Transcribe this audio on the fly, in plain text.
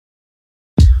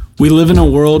We live in a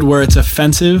world where it's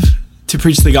offensive to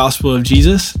preach the gospel of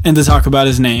Jesus and to talk about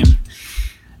his name.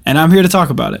 And I'm here to talk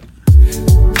about it.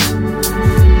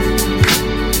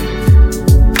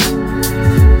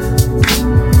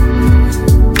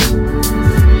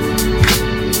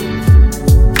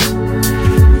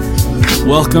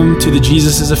 Welcome to the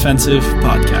Jesus is Offensive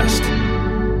podcast.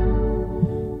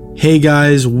 Hey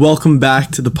guys, welcome back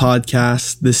to the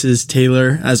podcast. This is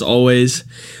Taylor, as always.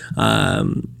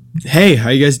 Hey, how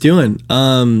you guys doing?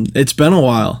 It's been a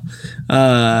while.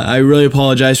 I really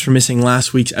apologize for missing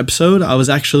last week's episode. I was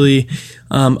actually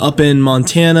up in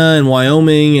Montana and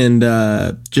Wyoming, and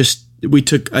I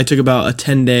took about a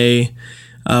 10-day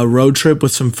road trip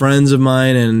with some friends of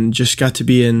mine, and just got to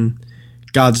be in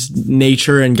God's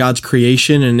nature and God's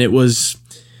creation, and it was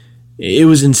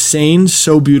insane,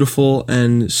 so beautiful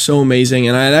and so amazing.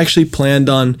 And I had actually planned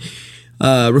on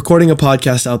recording a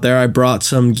podcast out there. I brought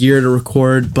some gear to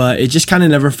record, but it just kind of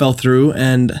never fell through,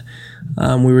 and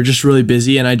we were just really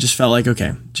busy, and I just felt like,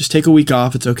 okay, just take a week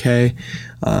off, it's okay.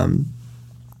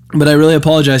 But I really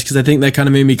apologize, because I think that kind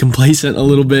of made me complacent a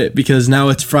little bit, because now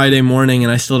it's Friday morning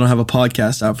and I still don't have a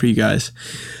podcast out for you guys.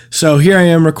 So here I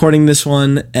am recording this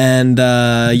one, and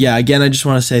again, I just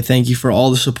want to say thank you for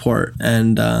all the support,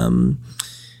 and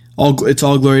it's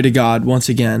all glory to God once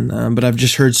again. But I've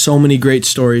just heard so many great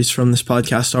stories from this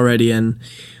podcast already, and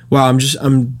wow,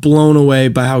 I'm blown away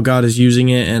by how God is using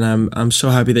it, and I'm so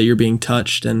happy that you're being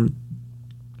touched. And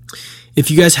if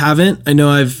you guys haven't, I know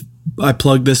I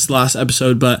plugged this last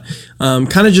episode, but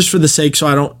kind of just for the sake, so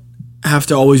I don't have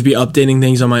to always be updating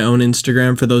things on my own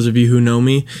Instagram. For those of you who know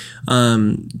me,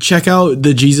 check out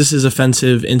the Jesus is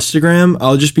Offensive Instagram.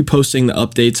 I'll just be posting the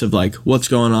updates of like what's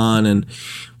going on and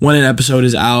when an episode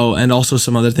is out, and also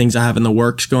some other things I have in the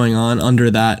works going on under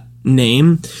that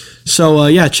name. So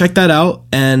check that out.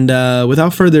 And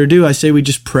without further ado, I say we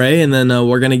just pray, and then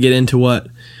we're going to get into what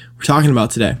we're talking about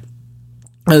today.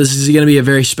 This is going to be a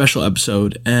very special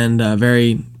episode and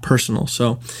very personal.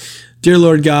 So, dear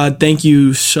Lord God, thank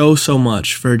you so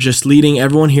much for just leading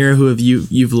everyone here who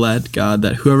you've led, God,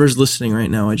 that whoever's listening right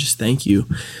now, I just thank you.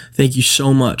 Thank you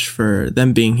so much for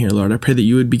them being here, Lord. I pray that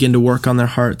you would begin to work on their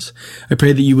hearts. I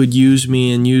pray that you would use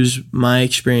me and use my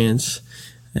experience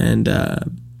and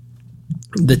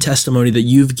the testimony that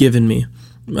you've given me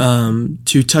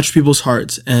to touch people's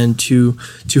hearts and to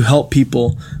help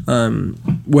people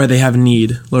where they have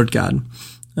need, Lord God.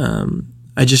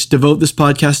 I just devote this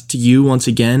podcast to you once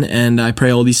again, and I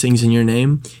pray all these things in your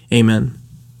name. Amen.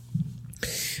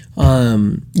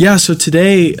 So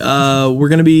today we're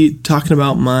going to be talking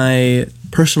about my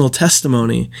personal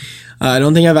testimony. I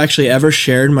don't think I've actually ever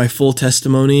shared my full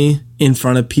testimony in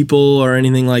front of people or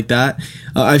anything like that.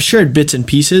 I've shared bits and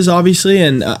pieces, obviously,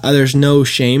 and there's no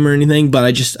shame or anything, but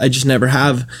I just never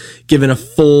have given a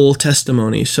full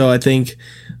testimony. So I think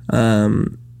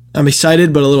I'm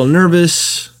excited, but a little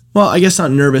nervous. Well, I guess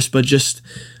not nervous, but just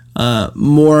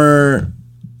more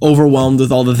overwhelmed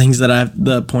with all the things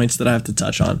the points that I have to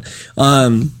touch on.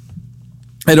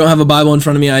 I don't have a Bible in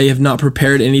front of me. I have not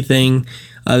prepared anything.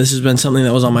 This has been something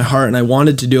that was on my heart, and I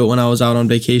wanted to do it when I was out on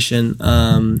vacation.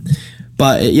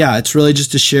 It's really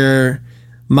just to share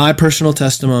my personal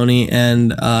testimony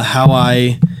and how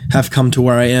I have come to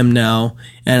where I am now.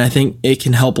 And I think it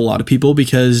can help a lot of people,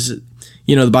 because,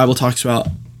 the Bible talks about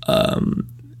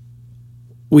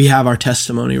we have our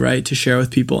testimony, right, to share with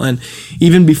people. And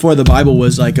even before the Bible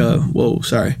was like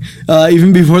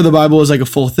even before the Bible was like a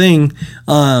full thing,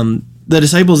 the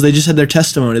disciples, they just had their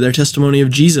testimony of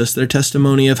Jesus, their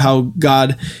testimony of how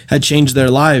God had changed their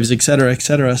lives, et cetera, et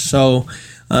cetera. So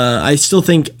I still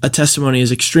think a testimony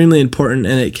is extremely important,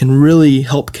 and it can really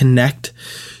help connect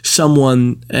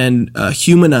someone and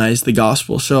humanize the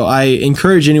gospel. So I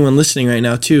encourage anyone listening right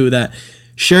now too, that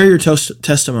share your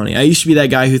testimony. I used to be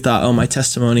that guy who thought, my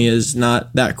testimony is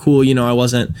not that cool. I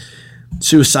wasn't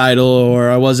suicidal, or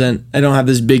I don't have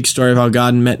this big story of how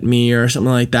God met me or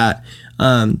something like that.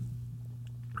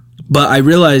 But I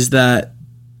realized that,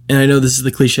 and I know this is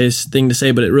the cliche thing to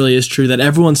say, but it really is true, that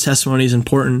everyone's testimony is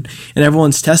important, and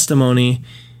everyone's testimony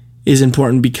is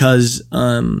important because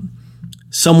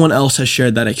someone else has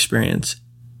shared that experience,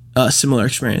 a similar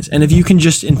experience. And if you can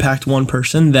just impact one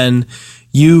person, then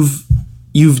you've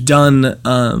done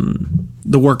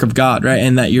the work of God, right?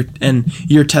 And that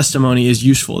your testimony is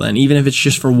useful then, even if it's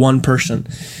just for one person.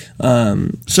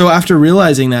 So after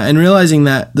realizing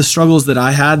that the struggles that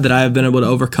I had, that I have been able to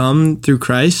overcome through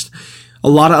Christ, a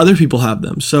lot of other people have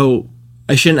them. So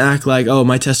I shouldn't act like,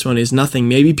 my testimony is nothing.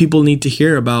 Maybe people need to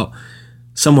hear about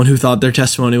someone who thought their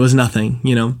testimony was nothing,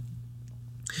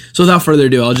 So without further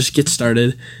ado, I'll just get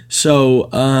started. So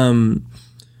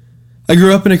I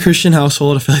grew up in a Christian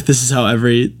household. I feel like this is how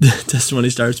every testimony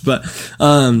starts, but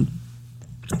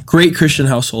great Christian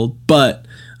household, but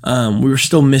we were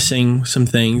still missing some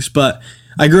things. But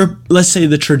I grew up, let's say,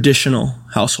 the traditional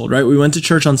household, right? We went to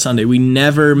church on Sunday. We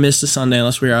never missed a Sunday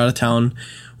unless we were out of town.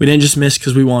 We didn't just miss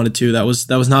because we wanted to. That was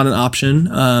not an option.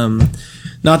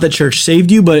 Not that church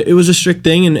saved you, but it was a strict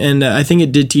thing, and I think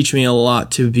it did teach me a lot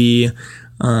to be,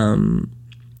 what's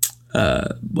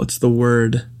the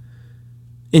word?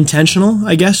 Intentional,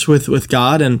 I guess, with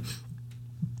God, and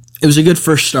it was a good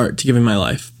first start to giving my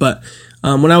life. But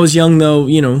when I was young, though,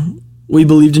 we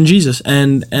believed in Jesus,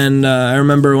 and I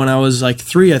remember when I was like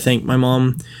 3, I think my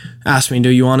mom asked me, "Do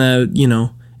you want to,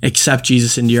 accept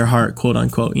Jesus into your heart, quote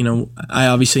unquote?" I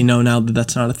obviously know now that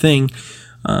that's not a thing.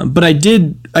 But I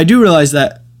do realize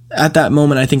that at that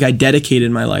moment, I think I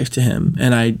dedicated my life to him,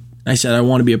 and I said, "I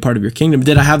want to be a part of your kingdom."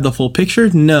 Did I have the full picture?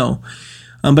 No.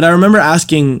 But I remember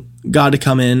asking God to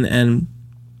come in, and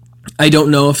I don't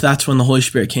know if that's when the Holy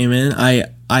Spirit came in.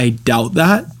 I doubt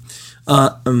that,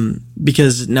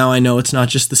 because now I know it's not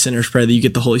just the sinner's prayer that you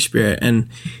get the Holy Spirit. And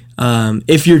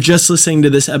if you're just listening to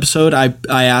this episode, I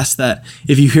ask that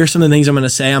if you hear some of the things I'm going to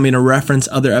say, I'm going to reference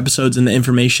other episodes and the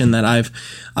information that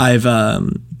I've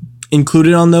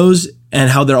included on those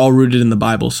and how they're all rooted in the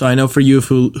Bible. So I know for you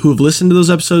who have listened to those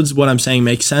episodes, what I'm saying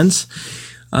makes sense,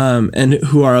 and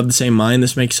who are of the same mind,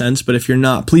 this makes sense. But if you're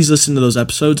not, please listen to those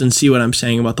episodes and see what I'm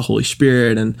saying about the Holy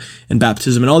Spirit and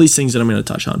baptism and all these things that I'm going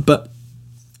to touch on. But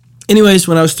anyways,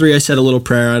 when I was 3, I said a little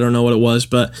prayer. I don't know what it was,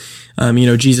 but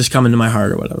Jesus come into my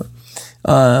heart or whatever.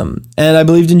 And I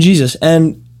believed in Jesus.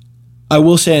 And I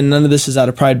will say, and none of this is out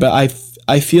of pride, but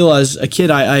I feel as a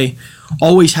kid, I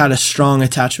always had a strong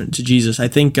attachment to Jesus. I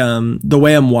think the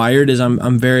way I'm wired is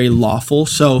I'm very lawful.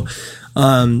 So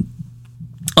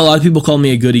a lot of people called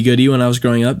me a goody-goody when I was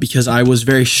growing up because I was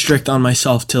very strict on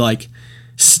myself to like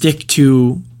stick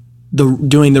to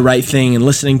doing the right thing and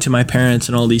listening to my parents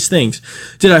and all these things.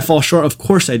 Did I fall short? Of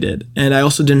course I did. And I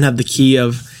also didn't have the key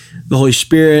of the Holy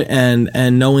Spirit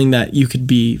and knowing that you could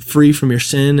be free from your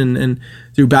sin and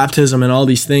through baptism and all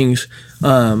these things.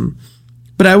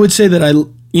 But I would say that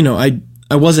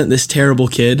I wasn't this terrible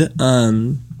kid.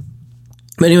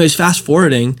 But anyways, fast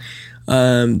forwarding,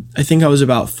 I think I was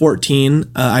about 14.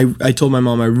 I told my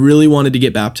mom I really wanted to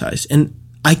get baptized, and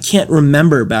I can't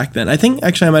remember back then. I think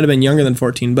actually I might have been younger than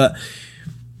 14, but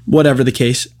whatever the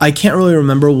case, I can't really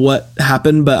remember what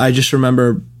happened, but I just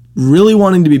remember really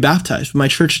wanting to be baptized. My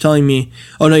church telling me,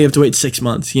 "Oh no, you have to wait 6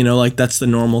 months." Like that's the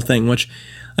normal thing, which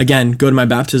again, go to my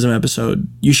baptism episode.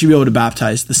 You should be able to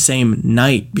baptize the same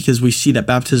night because we see that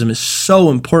baptism is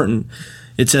so important.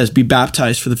 It says, "Be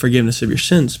baptized for the forgiveness of your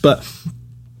sins." But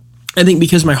I think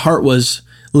because my heart was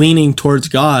leaning towards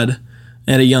God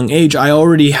at a young age, I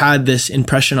already had this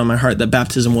impression on my heart that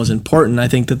baptism was important. I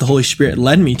think that the Holy Spirit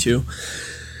led me to.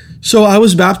 So I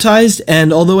was baptized,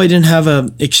 and although I didn't have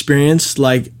an experience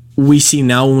like we see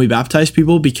now when we baptize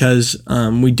people because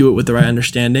we do it with the right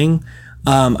understanding,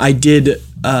 I did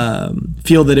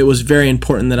feel that it was very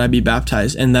important that I be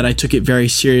baptized and that I took it very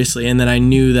seriously and that I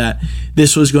knew that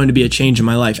this was going to be a change in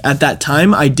my life. At that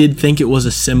time, I did think it was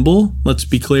a symbol. Let's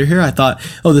be clear here. I thought,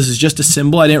 oh, this is just a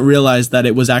symbol. I didn't realize that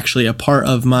it was actually a part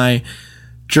of my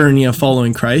journey of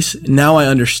following Christ. Now I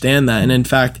understand that. And in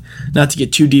fact, not to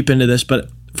get too deep into this, but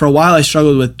for a while I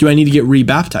struggled with, do I need to get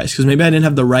rebaptized? Because maybe I didn't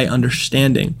have the right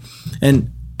understanding. And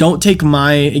don't take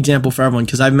my example for everyone,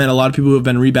 because I've met a lot of people who have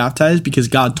been rebaptized because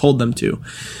God told them to.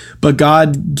 But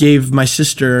God gave my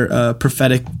sister a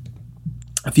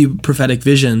few prophetic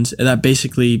visions that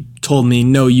basically told me,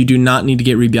 no, you do not need to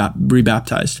get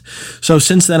rebaptized. So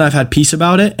since then, I've had peace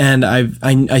about it, and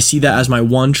I see that as my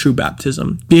one true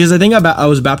baptism. Because I think I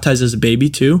was baptized as a baby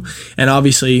too, and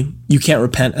obviously you can't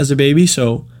repent as a baby,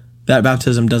 so that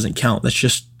baptism doesn't count. That's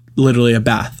just literally a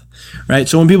bath. Right?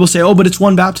 So when people say, oh, but it's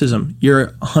one baptism, you're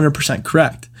 100%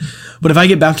 correct. But if I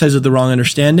get baptized with the wrong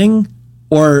understanding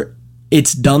or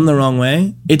it's done the wrong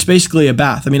way, it's basically a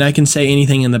bath. I mean, I can say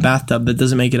anything in the bathtub that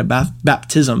doesn't make it a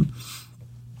baptism.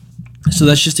 So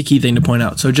that's just a key thing to point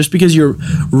out. So just because you're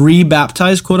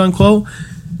re-baptized, quote unquote,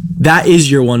 that is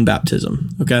your one baptism.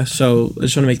 Okay? So I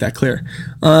just want to make that clear.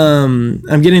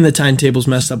 I'm getting the timetables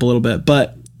messed up a little bit,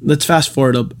 but let's fast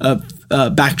forward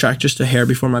backtrack just a hair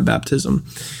before my baptism.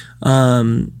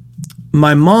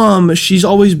 My mom, she's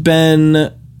always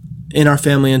been in our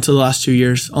family until the last 2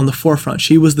 years on the forefront.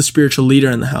 She was the spiritual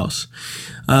leader in the house.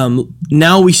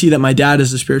 Now we see that my dad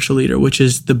is the spiritual leader, which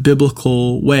is the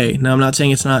biblical way. Now, I'm not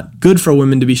saying it's not good for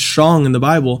women to be strong in the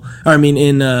Bible,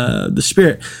 in the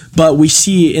spirit, but we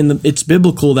see it's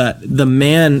biblical that the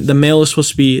male is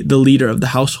supposed to be the leader of the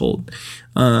household.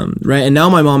 right? And now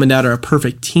my mom and dad are a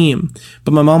perfect team,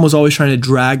 but my mom was always trying to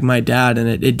drag my dad, and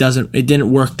it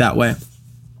didn't work that way.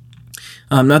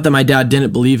 Not that my dad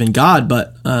didn't believe in God,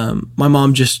 but my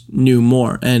mom just knew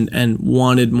more and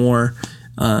wanted more.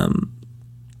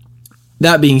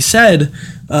 That being said,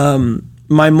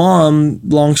 my mom,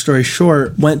 long story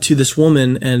short, went to this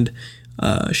woman, and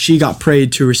she got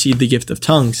prayed to receive the gift of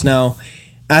tongues. Now,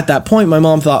 at that point, my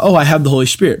mom thought, I have the Holy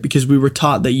Spirit, because we were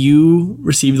taught that you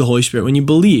receive the Holy Spirit when you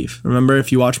believe. Remember,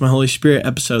 if you watch my Holy Spirit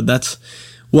episode, that's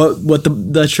what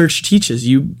the church teaches.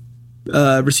 You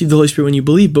receive the Holy Spirit when you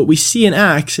believe. But we see in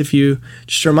Acts, if you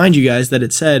just to remind you guys, that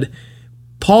it said,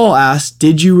 Paul asked,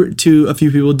 to a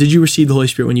few people, did you receive the Holy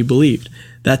Spirit when you believed?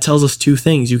 That tells us two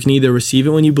things. You can either receive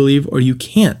it when you believe, or you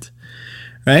can't,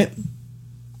 right?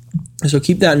 So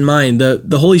keep that in mind.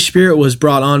 The Holy Spirit was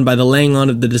brought on by the laying on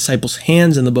of the disciples'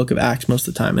 hands in the book of Acts most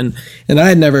of the time. And I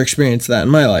had never experienced that in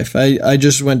my life. I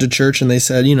just went to church and they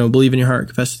said, believe in your heart,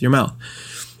 confess with your mouth.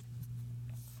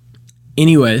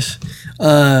 Anyways,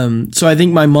 so I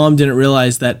think my mom didn't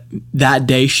realize that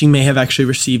day she may have actually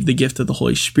received the gift of the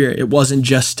Holy Spirit. It wasn't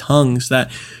just tongues, that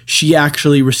she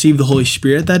actually received the Holy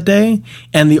Spirit that day,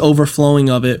 and the overflowing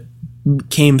of it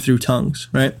came through tongues,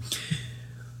 right?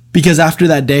 Because after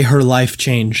that day, her life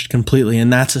changed completely,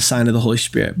 and that's a sign of the Holy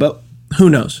Spirit. But who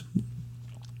knows?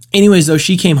 Anyways, though,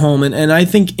 she came home, and I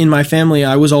think in my family,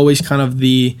 I was always kind of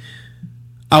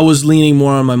I was leaning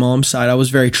more on my mom's side. I was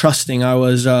very trusting. I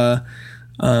was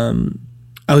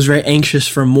very anxious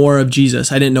for more of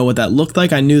Jesus. I didn't know what that looked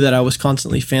like. I knew that I was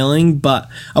constantly failing, but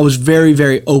I was very,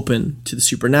 very open to the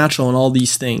supernatural and all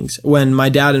these things. When my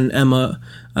dad and Emma,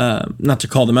 not to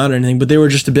call them out or anything, but they were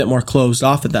just a bit more closed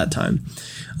off at that time.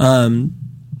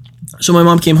 So my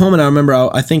mom came home, and I remember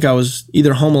I think I was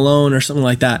either home alone or something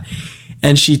like that.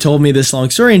 And she told me this long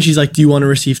story, and she's like, do you want to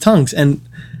receive tongues? And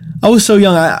I was so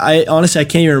young. I honestly, I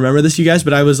can't even remember this, you guys,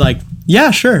 but I was like,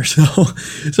 yeah, sure.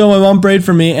 So my mom prayed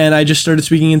for me, and I just started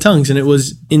speaking in tongues, and it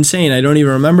was insane. I don't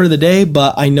even remember the day,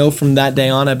 but I know from that day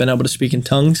on, I've been able to speak in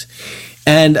tongues.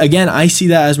 And again, I see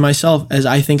that as myself, as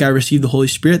I think I received the Holy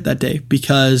Spirit that day,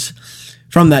 because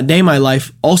from that day, my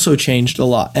life also changed a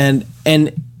lot. And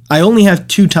I only have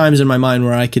 2 times in my mind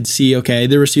where I could see, okay, I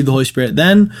either received the Holy Spirit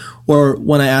then, or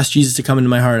when I asked Jesus to come into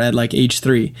my heart at like age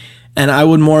 3. And I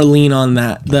would more lean on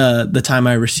that, the time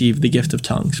I received the gift of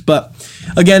tongues. But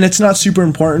again, it's not super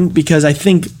important, because I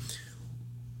think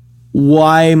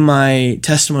why my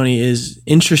testimony is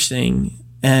interesting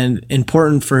and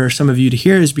important for some of you to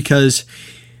hear is because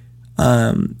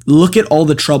look at all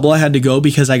the trouble I had to go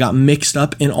because I got mixed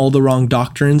up in all the wrong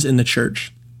doctrines in the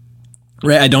church.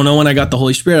 Right? I don't know when I got the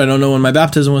Holy Spirit. I don't know when my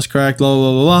baptism was correct, blah,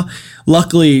 blah, blah, blah.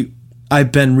 Luckily,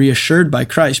 I've been reassured by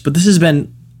Christ, but this has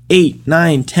been 8,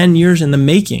 9, 10 years in the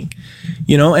making,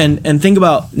 and think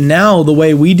about now the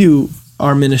way we do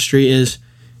our ministry is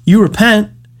you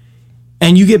repent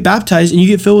and you get baptized and you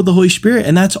get filled with the Holy Spirit,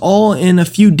 and that's all in a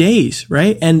few days,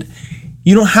 right? And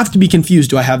you don't have to be confused.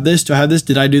 Do I have this? Do I have this?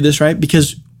 Did I do this right?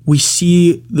 Because we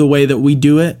see the way that we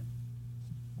do it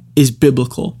is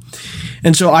biblical.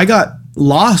 And so I got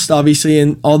lost, obviously,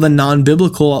 in all the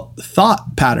non-biblical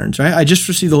thought patterns, right? I just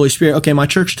received the Holy Spirit. Okay, my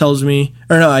church tells me,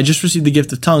 I just received the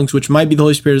gift of tongues, which might be the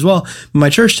Holy Spirit as well. My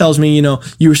church tells me,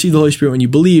 you received the Holy Spirit when you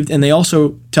believed. And they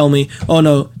also tell me, oh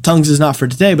no, tongues is not for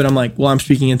today. But I'm like, well, I'm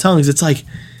speaking in tongues. It's like,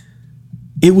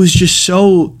 it was just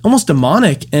so almost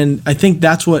demonic. And I think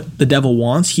that's what the devil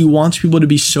wants. He wants people to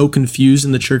be so confused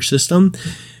in the church system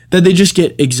that they just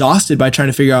get exhausted by trying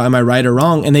to figure out, am I right or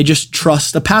wrong? And they just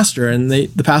trust the pastor, and the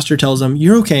pastor tells them,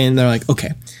 you're okay. And they're like,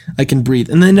 okay, I can breathe.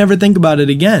 And they never think about it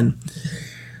again.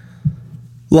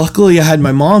 Luckily, I had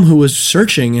my mom who was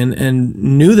searching and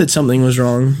knew that something was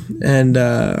wrong. And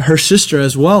her sister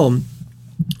as well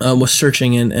was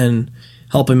searching and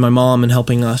helping my mom and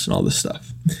helping us and all this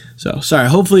stuff. So, sorry,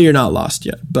 hopefully you're not lost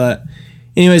yet. But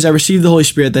anyways, I received the Holy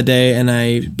Spirit that day, and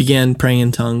I began praying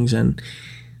in tongues, and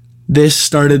this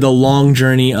started a long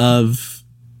journey of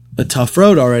a tough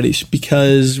road already,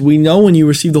 because we know when you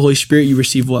receive the Holy Spirit, you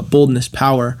receive what? Boldness,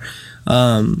 power.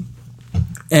 And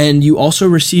you also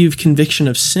receive conviction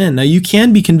of sin. Now, you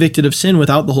can be convicted of sin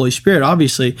without the Holy Spirit,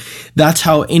 obviously. That's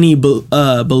how any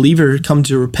believer comes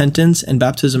to repentance and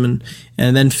baptism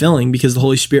and then filling, because the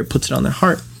Holy Spirit puts it on their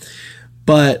heart.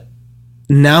 But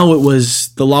now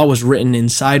the law was written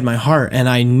inside my heart, and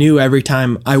I knew every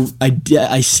time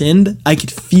I sinned, I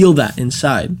could feel that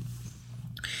inside.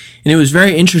 And it was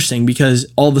very interesting because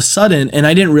all of a sudden, and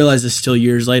I didn't realize this till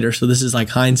years later, so this is like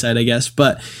hindsight, I guess,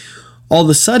 but all of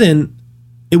a sudden,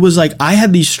 it was like I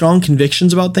had these strong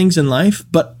convictions about things in life,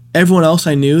 but everyone else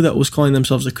I knew that was calling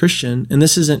themselves a Christian, and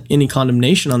this isn't any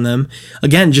condemnation on them,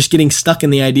 again, just getting stuck in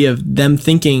the idea of them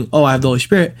thinking, oh, I have the Holy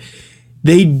Spirit,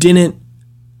 they didn't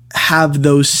have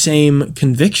those same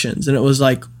convictions. And it was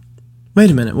like,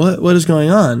 wait a minute, what is going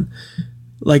on?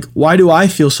 Like, why do I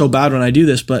feel so bad when I do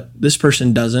this, but this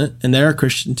person doesn't, and they're a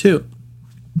Christian too?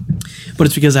 But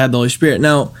it's because I had the Holy Spirit.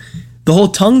 Now, the whole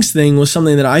tongues thing was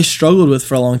something that I struggled with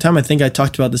for a long time. I think I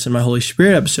talked about this in my Holy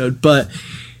Spirit episode, but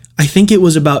I think it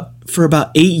was for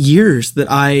about 8 years that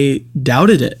I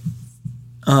doubted it.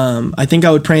 I think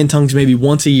I would pray in tongues maybe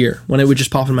once a year when it would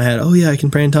just pop in my head. Oh yeah, I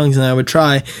can pray in tongues, and I would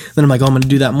try. Then I'm like, oh, I'm going to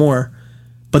do that more.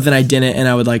 But then I didn't, and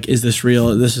I would like, is this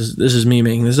real? This is me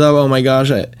making this up. Oh my gosh,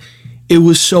 it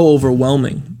was so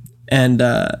overwhelming. And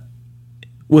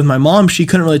with my mom, she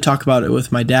couldn't really talk about it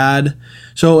with my dad.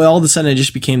 So all of a sudden, it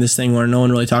just became this thing where no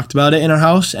one really talked about it in our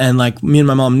house. And like me and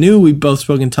my mom knew we both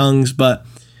spoke in tongues, but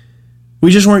we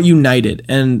just weren't united.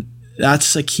 And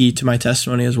that's a key to my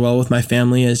testimony as well with my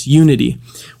family, is unity.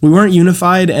 We weren't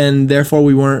unified, and therefore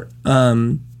we weren't,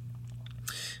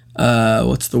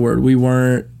 what's the word? We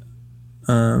weren't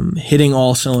hitting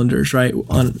all cylinders, right?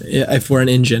 If we're an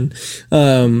engine.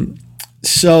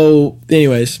 So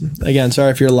anyways, again, sorry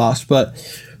if you're lost, but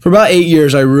for about 8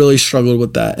 years, I really struggled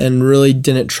with that and really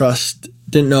didn't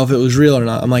know if it was real or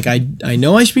not. I'm like, I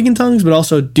know I speak in tongues, but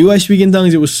also, do I speak in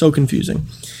tongues? It was so confusing.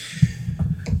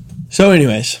 So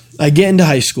anyways, I get into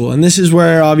high school, and this is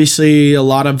where obviously a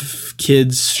lot of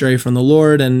kids stray from the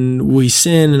Lord, and we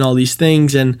sin and all these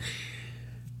things. And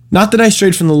not that I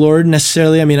strayed from the Lord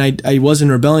necessarily. I mean, I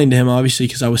wasn't rebelling to him, obviously,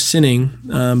 because I was sinning,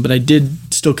 but I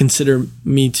did still consider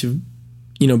me to,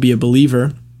 be a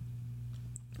believer.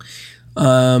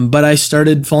 But I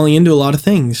started falling into a lot of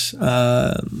things.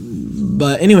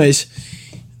 But anyways,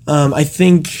 I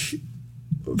think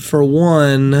for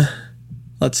one,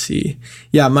 let's see.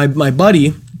 Yeah, my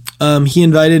buddy, he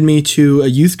invited me to a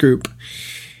youth group,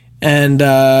 and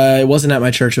it wasn't at my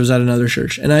church. It was at another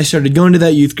church. And I started going to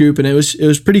that youth group, and it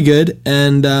was pretty good.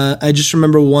 And I just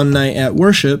remember one night at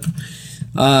worship,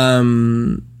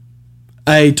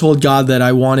 I told God that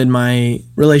I wanted my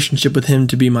relationship with him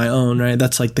to be my own, right?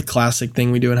 That's like the classic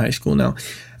thing we do in high school now.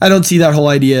 I don't see that whole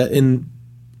idea in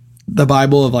the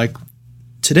Bible of like,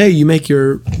 today you make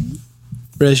your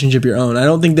relationship your own. I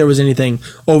don't think there was anything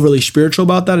overly spiritual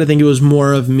about that. I think it was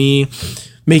more of me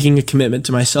making a commitment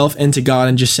to myself and to God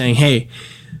and just saying, hey,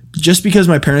 just because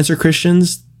my parents are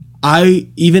Christians,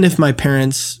 even if my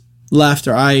parents left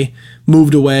or I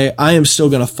moved away, I am still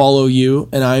going to follow you,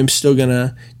 and I am still going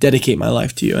to dedicate my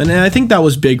life to you. And I think that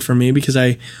was big for me, because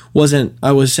I was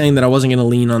saying that I wasn't going to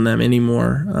lean on them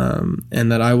anymore, and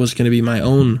that I was going to be my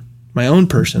own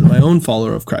person, my own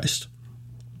follower of Christ.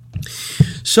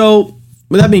 So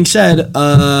with that being said,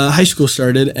 high school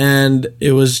started, and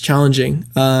it was challenging.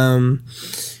 I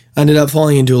ended up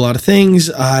falling into a lot of things.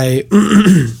 Sorry,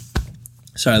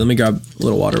 let me grab a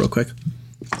little water real quick.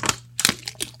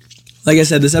 Like I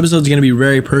said, this episode is going to be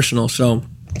very personal. So,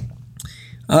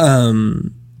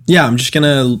 I'm just going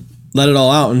to let it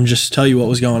all out and just tell you what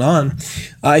was going on.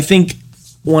 I think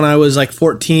when I was like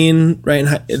 14, right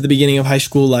at the beginning of high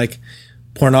school, like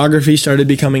pornography started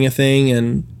becoming a thing.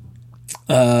 And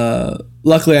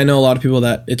luckily, I know a lot of people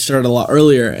that it started a lot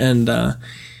earlier. And I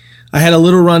had a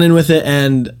little run-in with it,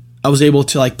 and I was able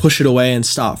to like push it away and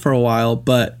stop for a while.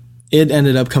 But it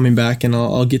ended up coming back, and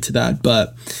I'll get to that.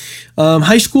 But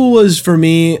high school was, for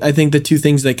me, I think the two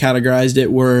things that categorized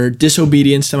it were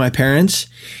disobedience to my parents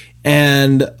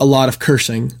and a lot of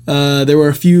cursing. There were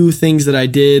a few things that I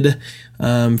did.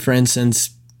 For instance,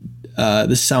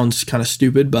 this sounds kind of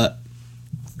stupid, but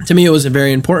to me it was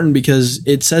very important, because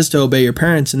it says to obey your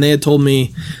parents, and they had told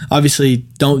me, obviously,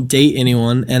 don't date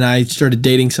anyone, and I started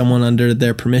dating someone under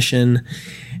their permission,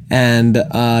 and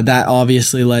that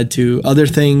obviously led to other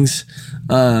things.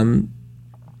 And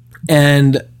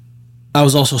I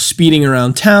was also speeding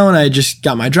around town. I just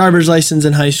got my driver's license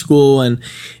in high school, and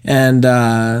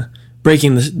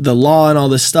breaking the law and all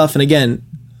this stuff. And again,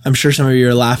 I'm sure some of you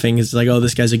are laughing. It's like, oh,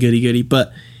 this guy's a goody-goody.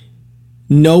 But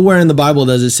nowhere in the Bible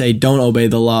does it say don't obey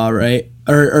the law, right?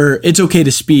 Or it's okay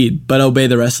to speed, but obey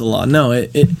the rest of the law. No,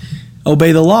 it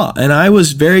obey the law. And I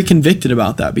was very convicted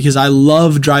about that, because I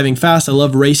love driving fast. I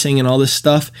love racing and all this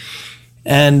stuff.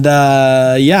 And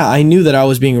I knew that I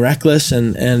was being reckless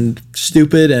and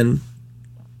stupid.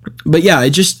 But yeah,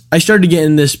 I started to get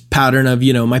in this pattern of,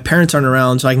 my parents aren't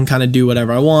around, so I can kind of do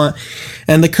whatever I want.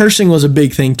 And the cursing was a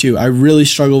big thing too. I really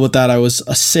struggled with that. I was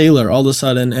a sailor all of a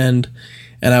sudden, and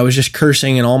I was just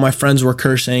cursing, and all my friends were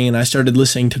cursing, and I started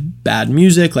listening to bad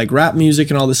music, like rap music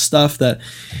and all this stuff that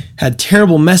had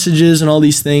terrible messages and all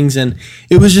these things. And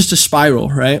it was just a spiral,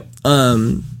 right?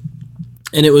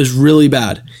 and it was really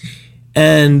bad.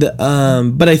 And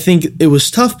but I think it was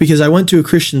tough because I went to a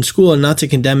Christian school, and not to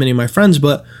condemn any of my friends,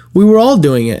 but we were all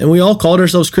doing it, and we all called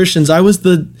ourselves Christians. I was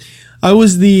the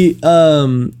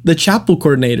chapel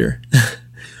coordinator,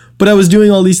 but I was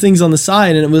doing all these things on the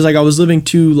side, and it was like I was living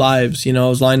two lives. You know, I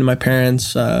was lying to my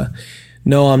parents.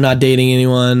 No, I'm not dating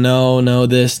anyone. No,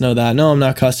 this, no, that. No, I'm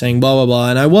not cussing. Blah blah blah.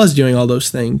 And I was doing all those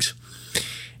things,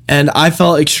 and I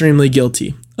felt extremely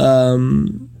guilty.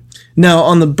 Now,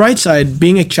 on the bright side,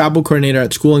 being a chapel coordinator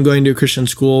at school and going to a Christian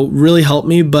school really helped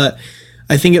me, but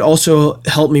I think it also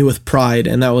helped me with pride,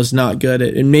 and that was not good.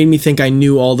 It made me think I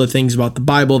knew all the things about the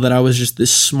Bible, that I was just this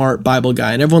smart Bible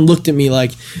guy, and everyone looked at me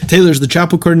like, Taylor's the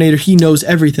chapel coordinator, he knows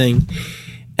everything.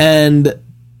 And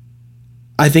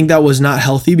I think that was not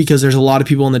healthy, because there's a lot of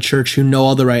people in the church who know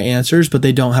all the right answers, but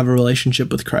they don't have a relationship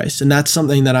with Christ. And that's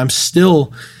something that I'm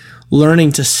still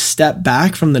learning to step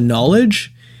back from the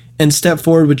knowledge and step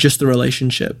forward with just the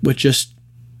relationship, with just,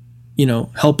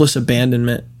 helpless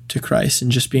abandonment to Christ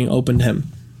and just being open to him.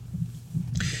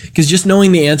 Because just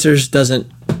knowing the answers doesn't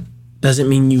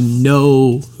mean you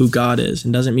know who God is,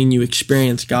 and doesn't mean you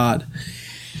experience God.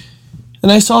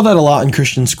 And I saw that a lot in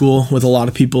Christian school with a lot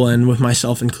of people, and with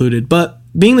myself included. But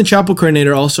being the chapel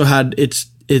coordinator also had its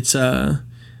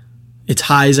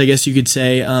highs, I guess you could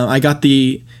say. I got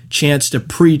the chance to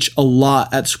preach a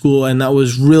lot at school, and that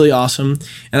was really awesome,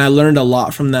 and I learned a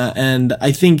lot from that. And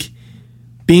I think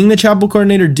being the chapel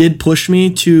coordinator did push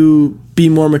me to be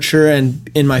more mature and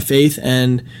in my faith,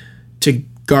 and to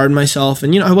guard myself.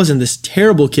 And I wasn't this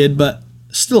terrible kid, but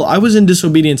still I was in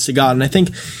disobedience to God. And I think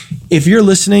if you're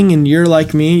listening and you're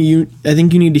like me, I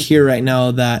think you need to hear right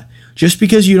now that just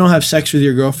because you don't have sex with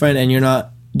your girlfriend and you're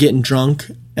not getting drunk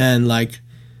and like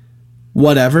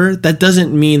whatever, that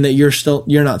doesn't mean that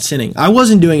you're not sinning. I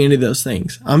wasn't doing any of those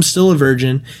things. I'm still a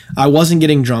virgin. I wasn't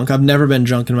getting drunk. I've never been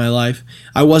drunk in my life.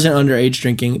 I wasn't underage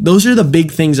drinking. Those are the big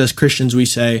things as Christians we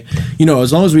say,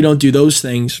 as long as we don't do those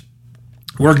things,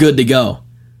 we're good to go.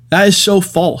 That is so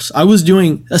false. I was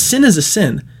doing a sin is a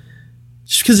sin.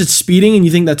 Just because it's speeding and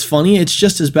you think that's funny, it's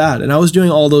just as bad. And I was doing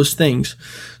all those things.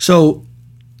 So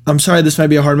I'm sorry, this might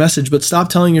be a hard message, but stop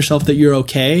telling yourself that you're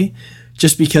okay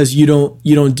just because you don't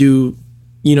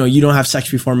have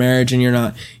sex before marriage, and you're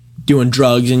not doing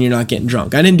drugs, and you're not getting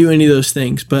drunk. I didn't do any of those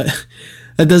things, but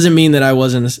that doesn't mean that I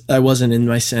wasn't in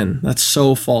my sin. That's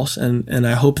so false. And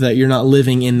I hope that you're not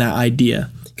living in that idea,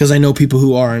 because I know people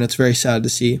who are, and it's very sad to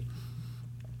see.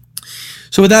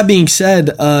 So with that being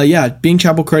said, being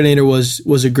chapel coordinator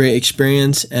was a great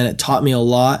experience, and it taught me a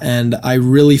lot, and I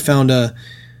really found a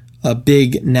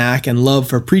big knack and love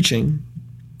for preaching.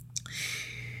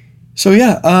 So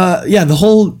the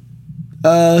whole,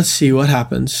 let's see what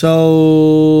happened.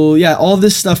 So all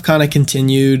this stuff kind of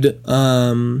continued,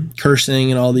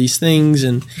 cursing and all these things,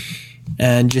 and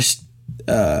just,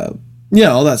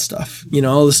 all that stuff,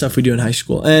 all the stuff we do in high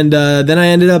school. And then I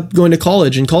ended up going to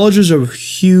college, and college was a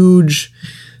huge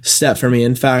step for me.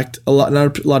 In fact, not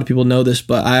a lot of people know this,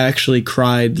 but I actually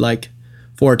cried like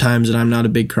 4 times, and I'm not a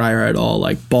big crier at all,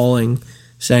 like bawling,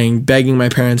 begging my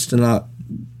parents to not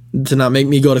make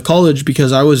me go to college,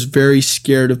 because I was very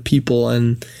scared of people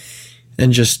and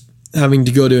just having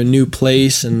to go to a new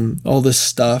place and all this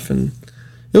stuff. And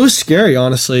it was scary,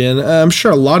 honestly. And I'm sure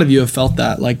a lot of you have felt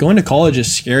that. Like, going to college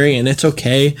is scary, and it's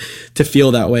okay to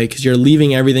feel that way, because you're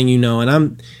leaving everything you know.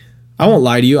 And I won't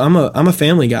lie to you, I'm a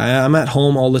family guy. I'm at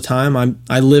home all the time.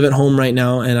 I live at home right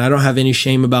now, and I don't have any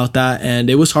shame about that. And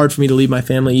it was hard for me to leave my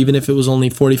family, even if it was only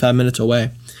 45 minutes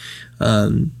away.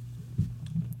 So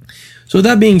with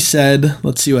that being said,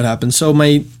 let's see what happens. So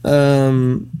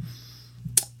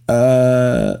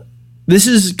this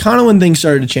is kind of when things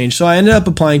started to change. So I ended up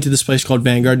applying to this place called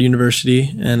Vanguard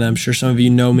University, and I'm sure some of you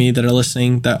know me that are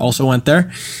listening that also went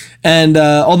there. And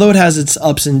although it has its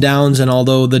ups and downs, and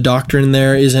although the doctrine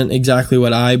there isn't exactly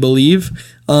what I believe,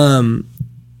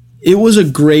 it was a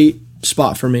great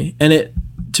spot for me. And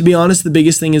to be honest, the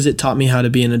biggest thing is it taught me how to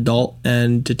be an adult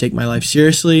and to take my life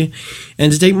seriously,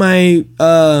 and to take my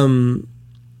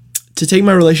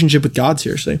relationship with God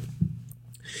seriously.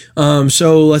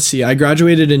 So let's see, I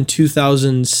graduated in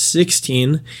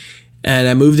 2016, and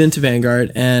I moved into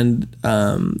Vanguard, and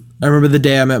I remember the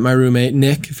day I met my roommate,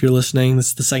 Nick. If you're listening, this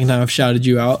is the second time I've shouted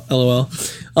you out, LOL.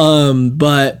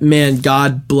 But man,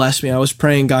 God bless me. I was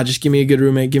praying, God, just give me a good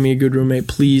roommate.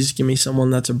 Please give me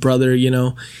someone that's a brother,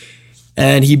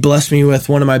 And he blessed me with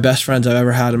one of my best friends I've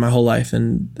ever had in my whole life,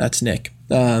 and that's Nick.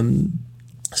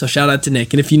 So shout out to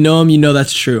Nick. And if you know him, you know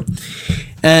that's true.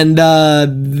 And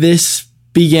this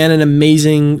began an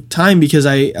amazing time because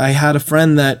I had a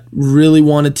friend that really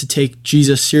wanted to take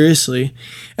Jesus seriously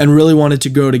and really wanted to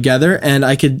grow together. And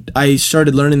I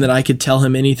started learning that I could tell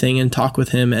him anything and talk with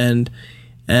him, and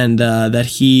that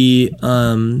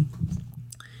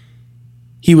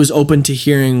he was open to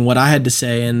hearing what I had to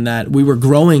say, and that we were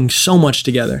growing so much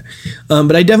together.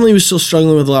 But I definitely was still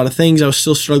struggling with a lot of things. I was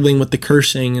still struggling with the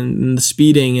cursing and the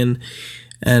speeding,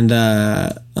 and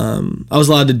I was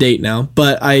allowed to date now,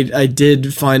 but I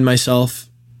did find myself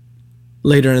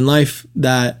later in life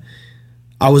that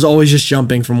I was always just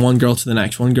jumping from one girl to the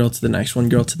next, one girl to the next, one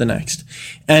girl to the next.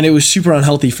 And it was super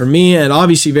unhealthy for me, and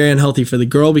obviously very unhealthy for the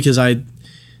girl because I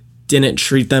didn't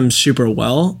treat them super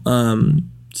well. I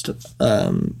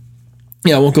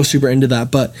won't go super into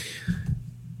that, but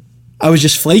I was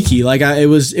just flaky. Like it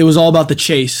was all about the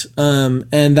chase.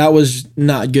 And that was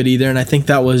not good either. And I think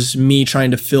that was me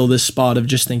trying to fill this spot of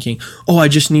just thinking, oh, I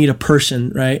just need a person,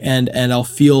 right? And I'll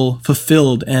feel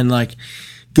fulfilled and like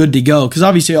good to go. Because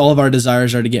obviously all of our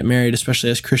desires are to get married, especially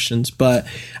as Christians. But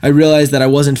I realized that I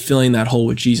wasn't filling that hole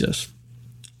with Jesus.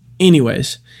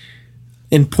 Anyways,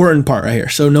 important part right here.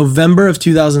 So November of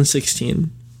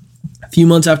 2016, a few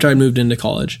months after I moved into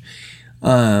college,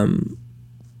 a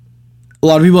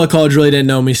lot of people at college really didn't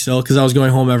know me still because I was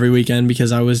going home every weekend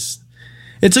because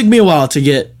it took me a while to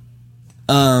get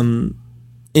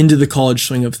into the college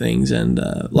swing of things, and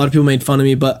a lot of people made fun of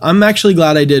me, but I'm actually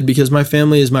glad I did because my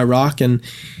family is my rock, and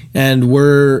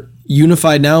we're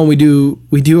unified now, and we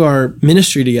do our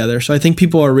ministry together. So I think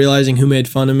people are realizing who made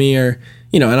fun of me, or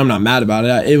and I'm not mad about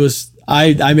it.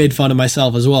 I made fun of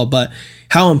myself as well, but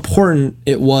how important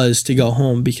it was to go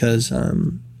home because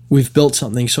we've built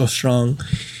something so strong.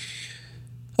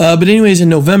 But anyways, in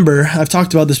November, I've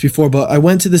talked about this before, but I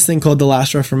went to this thing called the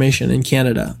Last Reformation in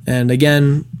Canada. And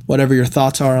again, whatever your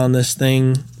thoughts are on this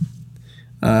thing,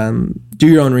 do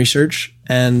your own research.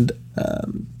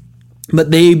 But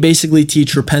they basically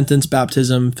teach repentance,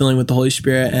 baptism, filling with the Holy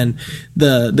Spirit, and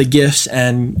the gifts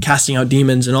and casting out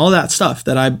demons and all that stuff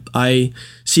that I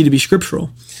see to be scriptural.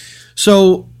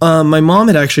 So my mom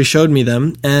had actually showed me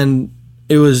them, and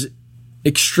it was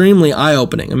extremely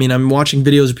eye-opening. I mean, I'm watching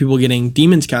videos of people getting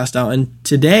demons cast out, and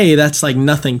today that's like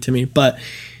nothing to me. But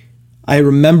I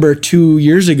remember 2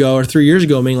 years ago or 3 years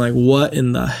ago being like, what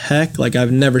in the heck? Like,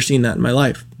 I've never seen that in my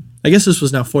life. I guess this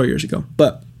was now 4 years ago.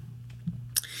 But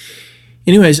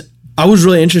anyways, I was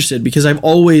really interested because I've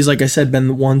always, like I said, been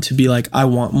the one to be like, I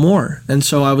want more. And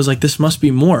so I was like, this must be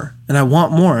more. And I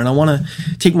want more. And I want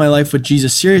to take my life with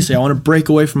Jesus seriously. I want to break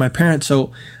away from my parents.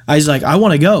 So I was like, I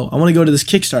want to go. I want to go to this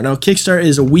Kickstart. Now, Kickstart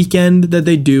is a weekend that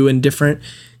they do in different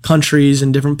countries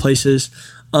and different places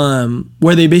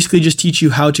where they basically just teach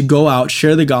you how to go out,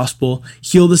 share the gospel,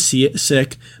 heal the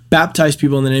sick, baptize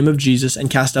people in the name of Jesus,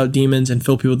 and cast out demons and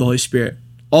fill people with the Holy Spirit.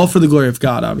 All for the glory of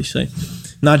God, obviously.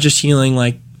 Not just healing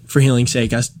like for healing's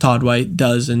sake, as Todd White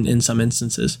does in some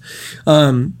instances.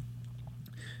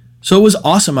 So it was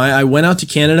awesome. I went out to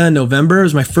Canada in November. It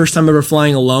was my first time ever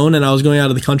flying alone, and I was going out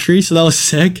of the country, so that was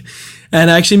sick.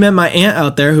 And I actually met my aunt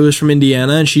out there who was from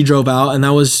Indiana, and she drove out, and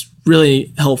that was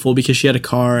really helpful because she had a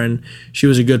car, and she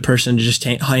was a good person to just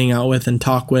hang out with and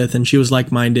talk with, and she was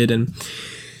like-minded. And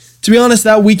to be honest,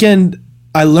 that weekend,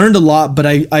 I learned a lot, but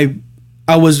I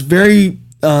was very,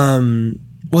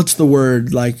 what's the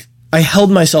word, like, I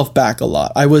held myself back a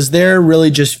lot. I was there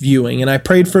really just viewing, and I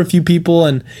prayed for a few people,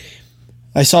 and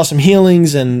I saw some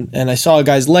healings, and I saw a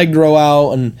guy's leg grow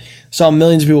out, and saw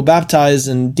millions of people baptized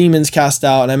and demons cast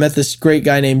out. And I met this great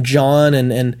guy named John,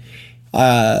 and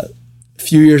a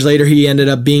few years later, he ended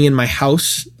up being in my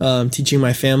house, teaching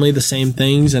my family the same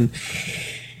things. And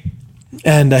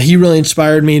he really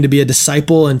inspired me to be a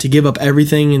disciple and to give up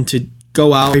everything and to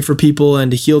go out, pray for people,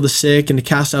 and to heal the sick, and to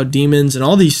cast out demons, and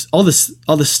all this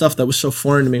stuff that was so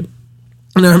foreign to me.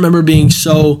 And I remember being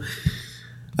so,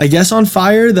 I guess, on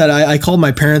fire that I called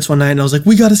my parents one night, and I was like,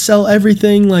 we got to sell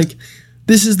everything. Like,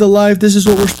 this is the life. This is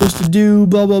what we're supposed to do,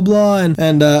 blah, blah, blah.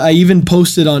 And I even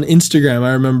posted on Instagram,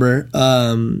 I remember,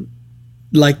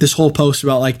 like this whole post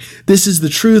about like, this is the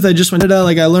truth. I just went to,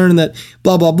 like, I learned that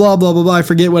blah, blah, blah, blah, blah, blah. I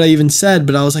forget what I even said,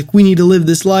 but I was like, we need to live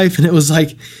this life. And it was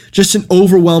like just an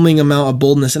overwhelming amount of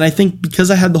boldness. And I think because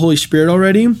I had the Holy Spirit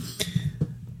already,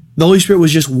 the Holy Spirit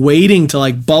was just waiting to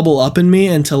like bubble up in me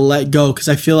and to let go. Cause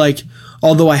I feel like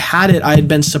although I had it, I had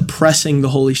been suppressing the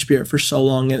Holy Spirit for so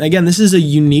long. And again, this is a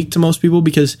unique to most people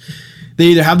because they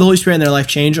either have the Holy Spirit and their life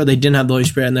changed, or they didn't have the Holy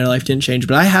Spirit and their life didn't change.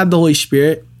 But I had the Holy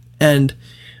Spirit, and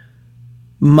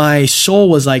my soul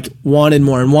was like wanted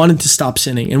more and wanted to stop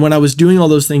sinning. And when I was doing all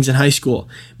those things in high school,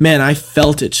 man, I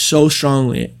felt it so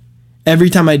strongly. Every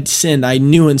time I sinned, I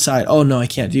knew inside, oh no, I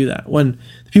can't do that. When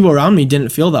people around me didn't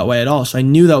feel that way at all. So I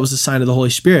knew that was a sign of the Holy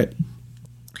Spirit.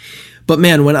 But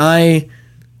man, when I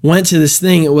went to this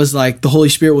thing, it was like the Holy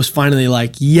Spirit was finally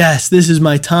like, yes, this is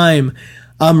my time.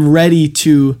 I'm ready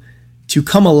to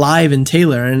come alive in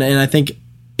Taylor. And I think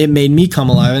it made me come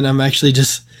alive. And I'm actually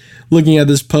just looking at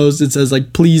this post. It says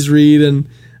like, please read. And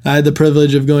I had the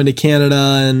privilege of going to Canada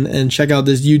and check out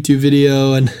this YouTube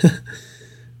video. And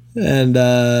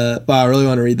wow, I really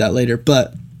want to read that later.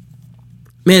 But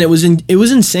man, it was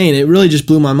insane. It really just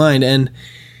blew my mind. And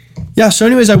yeah, so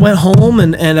anyways, I went home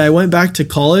and I went back to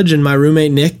college, and my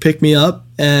roommate Nick picked me up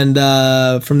and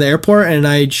from the airport, and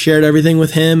I shared everything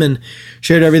with him and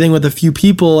shared everything with a few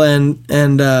people. And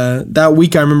that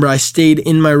week, I remember I stayed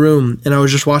in my room and I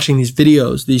was just watching these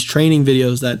videos, these training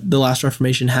videos that the Last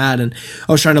Reformation had, and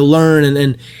I was trying to learn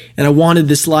and I wanted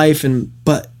this life.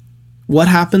 But what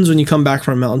happens when you come back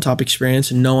from a mountaintop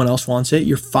experience and no one else wants it?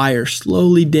 Your fire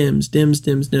slowly dims.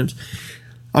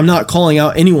 I'm not calling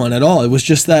out anyone at all. It was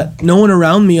just that no one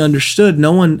around me understood.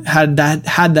 No one had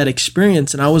that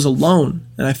experience, and I was alone.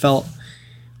 And I felt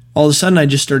all of a sudden I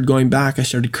just started going back. I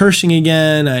started cursing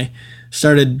again. I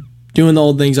started doing the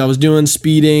old things I was doing,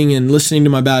 speeding and listening to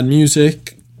my bad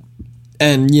music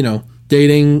and,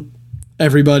 dating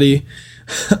everybody.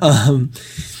 And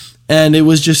it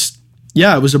was just,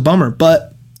 it was a bummer. But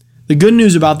the good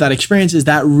news about that experience is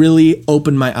that really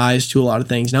opened my eyes to a lot of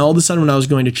things. Now, all of a sudden, when I was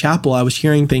going to chapel, I was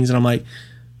hearing things and I'm like,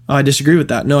 oh, I disagree with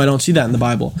that. No, I don't see that in the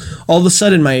Bible. All of a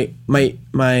sudden,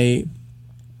 my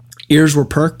ears were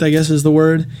perked, I guess is the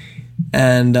word.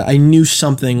 And I knew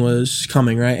something was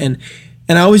coming, right? And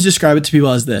I always describe it to people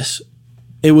as this.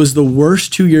 It was the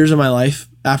worst 2 years of my life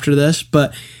after this,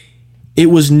 but it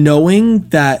was knowing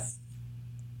that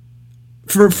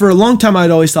for a long time, I'd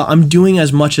always thought I'm doing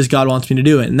as much as God wants me to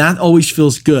do it. And that always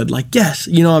feels good. Like, yes,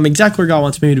 I'm exactly where God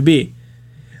wants me to be.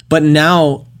 But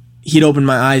now he'd opened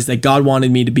my eyes that God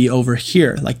wanted me to be over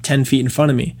here, like 10 feet in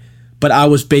front of me. But I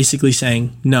was basically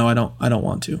saying, no, I don't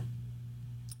want to.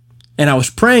 And I was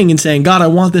praying and saying, God, I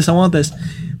want this.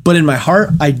 But in my heart,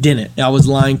 I didn't. I was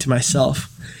lying to myself.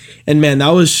 And man,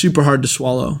 that was super hard to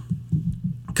swallow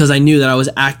because I knew that I was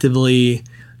actively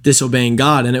disobeying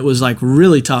God, and it was like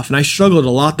really tough. And I struggled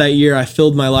a lot that year. I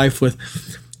filled my life with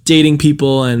dating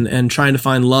people and trying to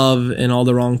find love in all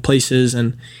the wrong places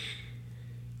and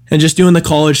just doing the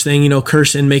college thing,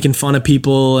 cursing, making fun of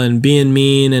people and being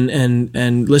mean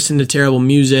and listening to terrible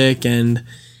music and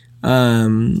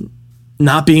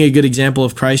not being a good example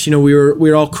of Christ. We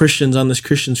were all Christians on this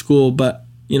Christian school, but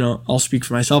I'll speak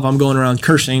for myself. I'm going around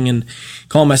cursing and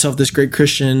calling myself this great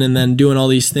Christian and then doing all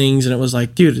these things. And it was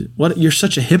like, dude, what? You're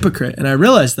such a hypocrite. And I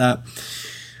realized that.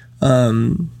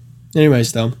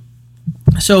 Anyways, though.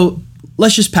 So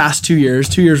let's just pass 2 years.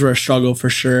 2 years were a struggle for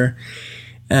sure.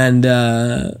 And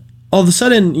all of a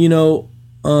sudden,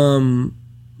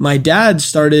 my dad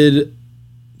started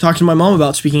talking to my mom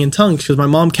about speaking in tongues because my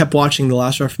mom kept watching the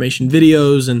Last Reformation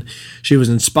videos and she was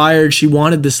inspired. She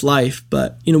wanted this life,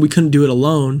 but we couldn't do it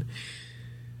alone.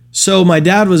 So my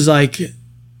dad was like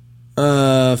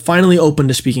finally open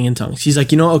to speaking in tongues. He's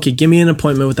like, okay, give me an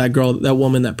appointment with that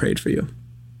woman that prayed for you.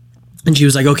 And she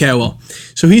was like, okay, I will.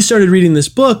 So he started reading this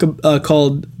book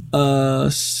called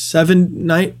 7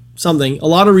 Night something, a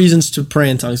lot of reasons to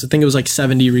pray in tongues. I think it was like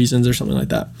 70 reasons or something like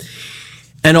that.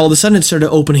 And all of a sudden it started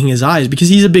opening his eyes because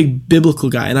he's a big biblical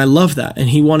guy and I love that. And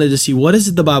he wanted to see, what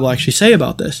does the Bible actually say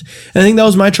about this? And I think that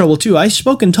was my trouble too. I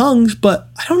spoke in tongues, but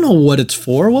I don't know what it's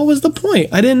for. What was the point?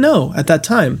 I didn't know at that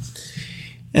time.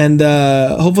 And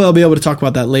hopefully I'll be able to talk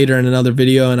about that later in another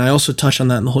video. And I also touch on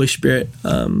that in the Holy Spirit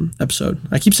episode.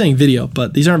 I keep saying video,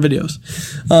 but these aren't videos.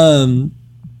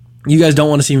 You guys don't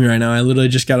want to see me right now. I literally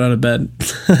just got out of bed.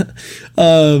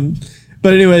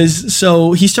 But anyways,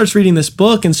 so he starts reading this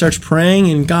book and starts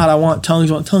praying and God, I want tongues.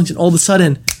 And all of a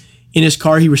sudden in his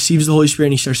car, he receives the Holy Spirit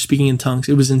and he starts speaking in tongues.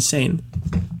 It was insane.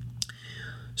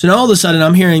 So now all of a sudden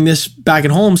I'm hearing this back at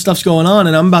home, stuff's going on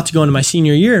and I'm about to go into my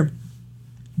senior year.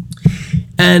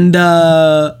 And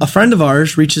a friend of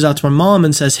ours reaches out to my mom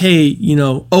and says, hey,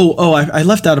 I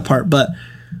left out a part, but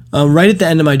right at the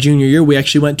end of my junior year, we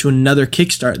actually went to another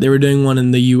Kickstart. They were doing one in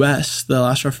the U.S., the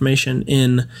Last Reformation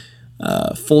in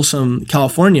Folsom,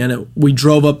 California. And we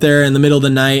drove up there in the middle of the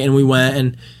night and we went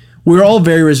and we were all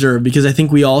very reserved because I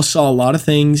think we all saw a lot of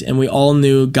things and we all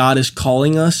knew God is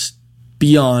calling us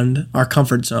beyond our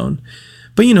comfort zone.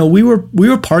 But, we were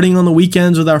partying on the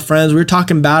weekends with our friends. We were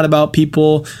talking bad about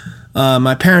people.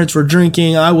 My parents were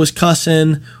drinking. I was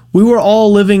cussing. We were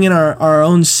all living in our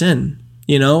own sin,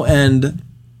 and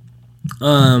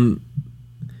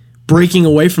breaking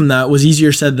away from that was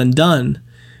easier said than done.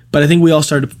 But I think we all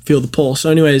started to feel the pull.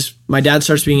 So anyways, my dad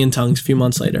starts speaking in tongues a few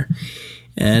months later.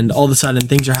 And all of a sudden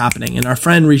things are happening. And our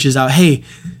friend reaches out, hey,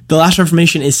 the Last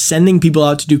Reformation is sending people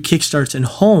out to do kickstarts in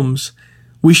homes.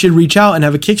 We should reach out and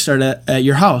have a kickstart at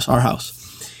your house, our house.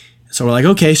 So we're like,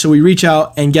 okay. So we reach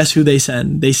out, and guess who they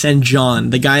send? They send John,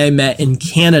 the guy I met in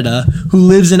Canada who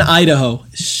lives in Idaho.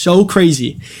 So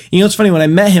crazy. You know, it's funny, when I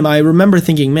met him, I remember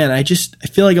thinking, man, I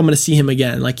feel like I'm going to see him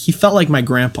again. Like, he felt like my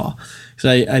grandpa,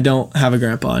 because I don't have a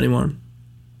grandpa anymore.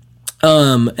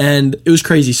 And it was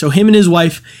crazy. So him and his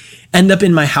wife end up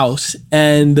in my house,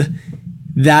 and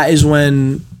that is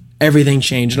when everything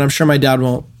changed. And I'm sure my dad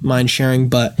won't mind sharing,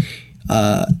 but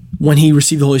when he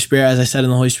received the Holy Spirit, as I said in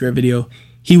the Holy Spirit video,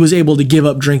 he was able to give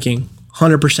up drinking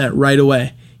 100% right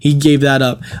away. He gave that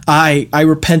up. I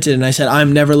repented, and I said,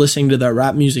 I'm never listening to that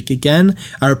rap music again.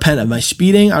 I repent of my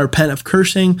speeding. I repent of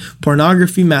cursing,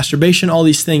 pornography, masturbation, all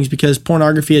these things, because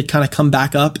pornography had kind of come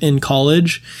back up in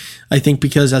college. I think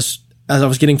because as I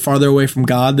was getting farther away from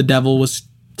God, the devil was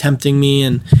tempting me,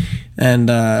 and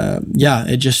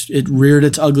it reared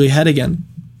its ugly head again.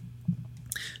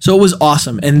 So it was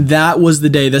awesome. And that was the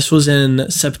day. This was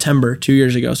in September 2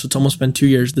 years ago. So it's almost been 2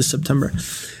 years this September.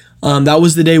 That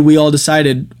was the day we all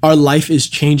decided our life is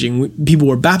changing. People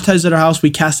were baptized at our house.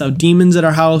 We cast out demons at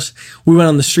our house. We went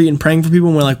on the street and praying for people,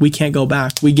 and we're like, we can't go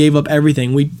back. We gave up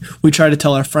everything. We tried to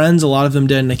tell our friends. A lot of them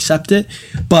didn't accept it.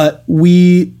 But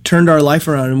we turned our life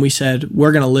around, and we said,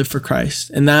 we're going to live for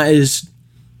Christ. And that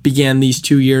began these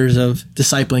 2 years of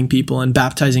discipling people and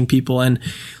baptizing people and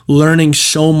learning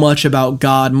so much about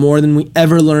God, more than we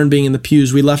ever learned being in the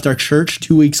pews. We left our church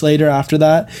 2 weeks later after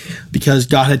that because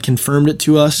God had confirmed it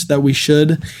to us that we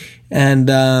should. And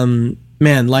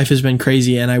man, life has been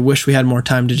crazy, and I wish we had more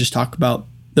time to just talk about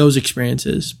those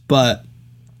experiences. But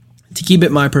to keep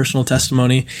it my personal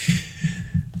testimony,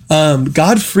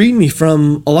 God freed me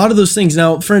from a lot of those things.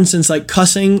 Now, for instance, like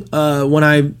cussing, when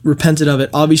I repented of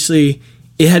it, obviously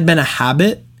it had been a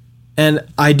habit, and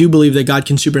I do believe that God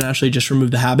can supernaturally just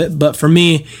remove the habit. But for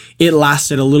me, it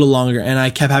lasted a little longer, and I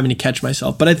kept having to catch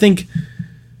myself. But I think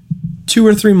 2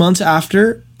 or 3 months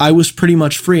after, I was pretty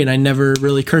much free, and I never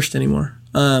really cursed anymore.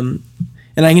 And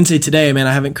I can say today, man,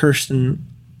 I haven't cursed in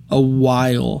a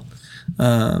while.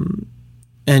 And,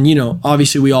 you know,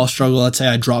 obviously we all struggle. Let's say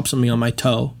I drop something on my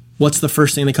toe. What's the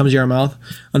first thing that comes to your mouth?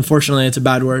 Unfortunately, it's a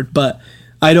bad word, but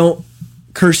I don't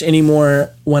curse anymore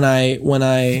when I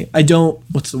don't,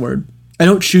 what's the word? I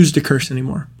don't choose to curse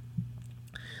anymore.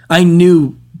 I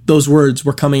knew those words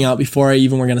were coming out before I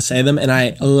even were going to say them, and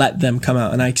I let them come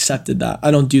out, and I accepted that.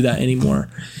 I don't do that anymore.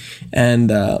 And,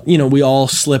 you know, we all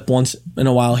slip once in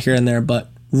a while here and there, but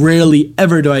rarely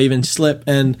ever do I even slip.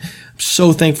 And I'm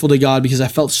so thankful to God because I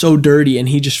felt so dirty, and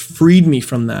he just freed me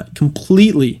from that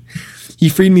completely. He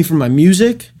freed me from my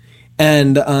music.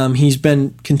 And he's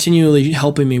been continually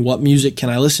helping me. What music can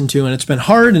I listen to? And it's been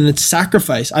hard, and it's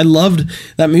sacrifice. I loved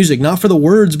that music, not for the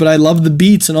words, but I loved the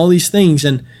beats and all these things.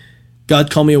 And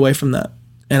God called me away from that.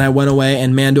 And I went away,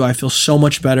 and man, do I feel so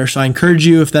much better. So I encourage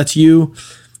you, if that's you,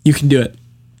 you can do it.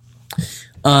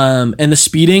 And the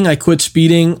speeding, I quit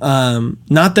speeding.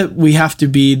 Not that we have to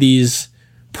be these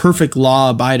perfect law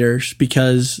abiders,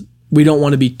 because we don't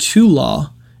want to be too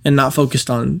law and not focused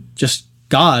on just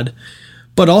God.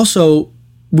 But also,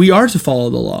 we are to follow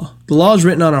the law. The law is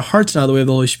written on our hearts now, the way of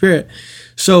the Holy Spirit.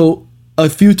 So a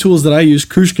few tools that I use,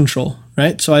 cruise control,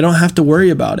 right? So I don't have to worry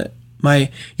about it.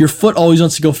 Your foot always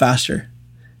wants to go faster.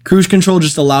 Cruise control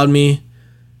just allowed me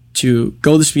to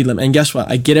go the speed limit. And guess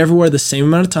what? I get everywhere the same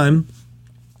amount of time.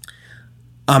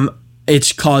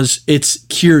 It's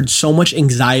cured so much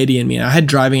anxiety in me. I had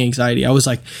driving anxiety. I was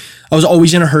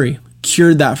always in a hurry.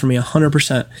 Cured that for me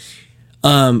 100%.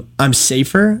 I'm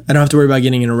safer. I don't have to worry about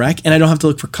getting in a wreck, and I don't have to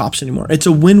look for cops anymore. It's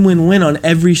a win-win-win on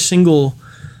every single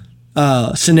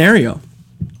scenario.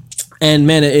 And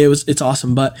man, it's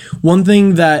awesome. But one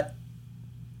thing that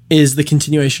is the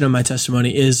continuation of my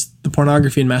testimony is the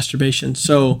pornography and masturbation.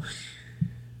 So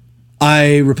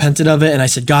I repented of it, and I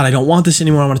said, God, I don't want this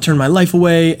anymore. I want to turn my life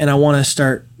away, and I want to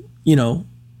start, you know,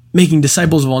 making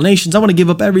disciples of all nations. I want to give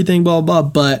up everything, blah, blah, blah.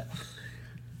 But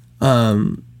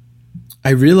I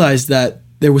realized that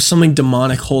there was something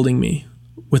demonic holding me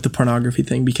with the pornography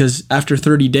thing, because after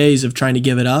 30 days of trying to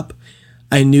give it up,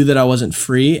 I knew that I wasn't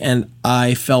free, and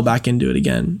I fell back into it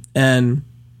again. And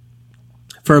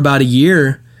for about a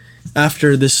year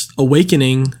after this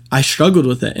awakening, I struggled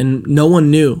with it, and no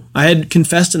one knew. I had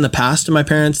confessed in the past to my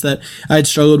parents that I had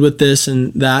struggled with this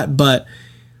and that, but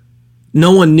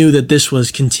no one knew that this was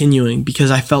continuing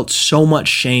because I felt so much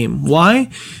shame.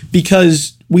 Why?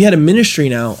 Because we had a ministry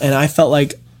now, and I felt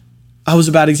like I was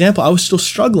a bad example. I was still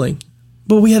struggling,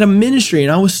 but we had a ministry,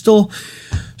 and I was still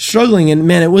struggling. And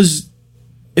man, it was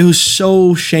it was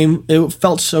so shame. I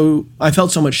felt so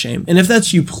much shame. And if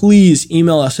that's you, please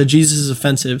email us at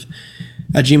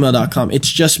jesusisoffensive@gmail.com. It's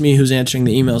just me who's answering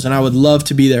the emails, and I would love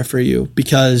to be there for you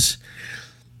because,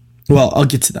 well, I'll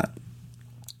get to that.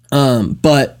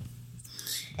 But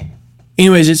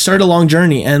anyways, it started a long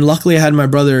journey, and luckily I had my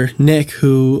brother Nick,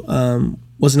 who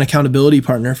was an accountability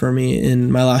partner for me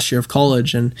in my last year of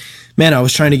college. And man, I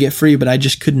was trying to get free, but I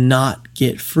just could not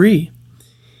get free.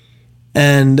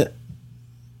 And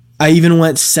I even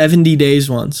went 70 days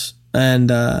once,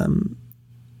 and I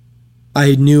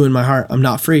knew in my heart, I'm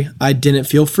not free. I didn't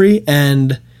feel free,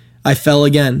 and I fell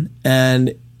again,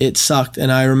 and it sucked.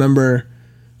 And I remember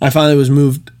I finally was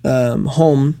moved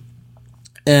home,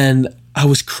 and I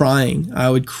was crying. I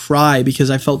would cry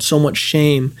because I felt so much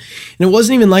shame. And it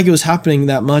wasn't even like it was happening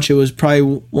that much. It was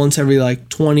probably once every like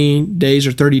 20 days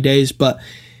or 30 days, but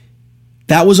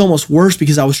that was almost worse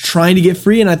because I was trying to get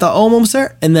free, and I thought, oh, I'm almost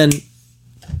there. And then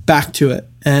back to it.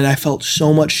 And I felt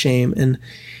so much shame,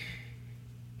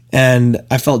 and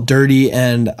I felt dirty,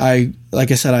 and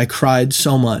like I said, I cried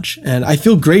so much. And I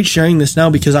feel great sharing this now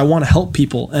because I want to help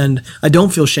people, and I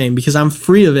don't feel shame because I'm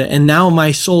free of it. And now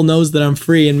my soul knows that I'm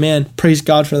free, and man, praise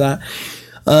God for that.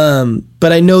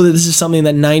 But I know that this is something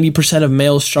that 90% of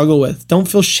males struggle with. Don't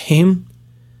feel shame.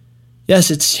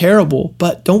 Yes, it's terrible,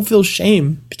 but don't feel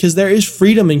shame because there is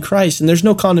freedom in Christ, and there's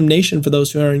no condemnation for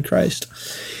those who are in Christ.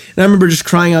 And I remember just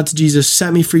crying out to Jesus,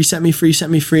 set me free, set me free, set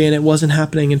me free, and it wasn't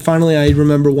happening. And finally, I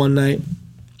remember one night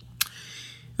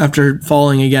after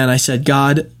falling again, I said,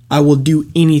 God, I will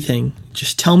do anything.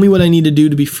 Just tell me what I need to do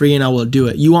to be free, and I will do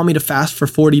it. You want me to fast for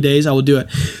 40 days? I will do it.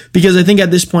 Because I think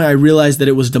at this point, I realized that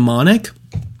it was demonic.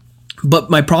 But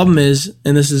my problem is,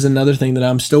 and this is another thing that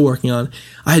I'm still working on,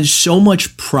 I had so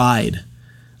much pride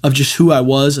of just who I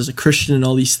was as a Christian and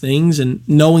all these things and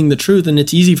knowing the truth, and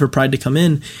it's easy for pride to come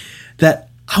in, that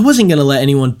I wasn't going to let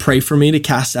anyone pray for me to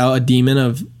cast out a demon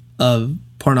of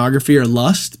pornography or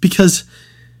lust, because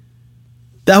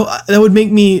that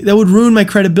would ruin my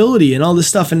credibility and all this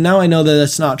stuff. And now I know that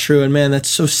that's not true. And man, that's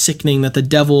so sickening that the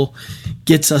devil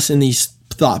gets us in these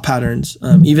thought patterns.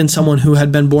 Even someone who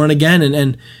had been born again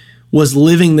and was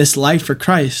living this life for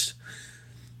Christ.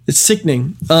 It's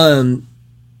sickening.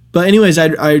 But anyways,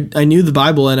 I knew the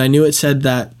Bible, and I knew it said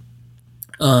that,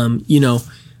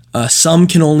 some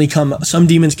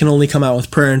demons can only come out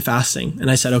with prayer and fasting.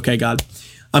 And I said, okay, God,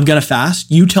 I'm going to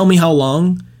fast. You tell me how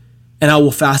long, and I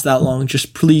will fast that long.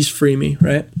 Just please free me,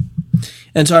 right?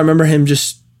 And so I remember him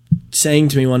just saying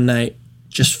to me one night,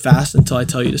 just fast until I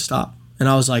tell you to stop. And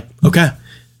I was like, okay,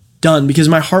 done. Because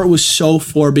my heart was so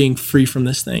for being free from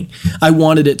this thing. I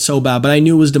wanted it so bad, but I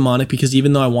knew it was demonic because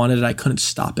even though I wanted it, I couldn't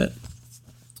stop it.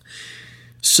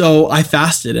 So I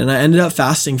fasted, and I ended up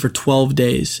fasting for 12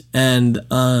 days. And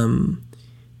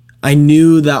I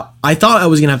knew that I thought I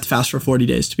was going to have to fast for 40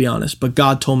 days, to be honest. But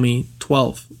God told me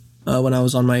 12 when I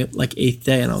was on my 8th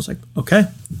day. And I was like, okay.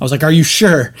 I was like, are you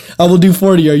sure? I will do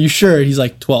 40. Are you sure? He's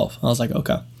like, 12. I was like,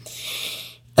 okay.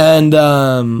 And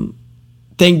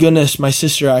thank goodness my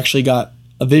sister actually got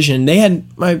a vision.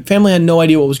 My family had no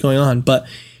idea what was going on, but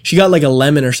she got like a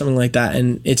lemon or something like that,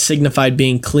 and it signified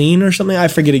being clean or something. I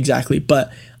forget exactly,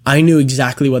 but I knew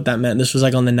exactly what that meant. This was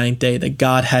like on the 9th day that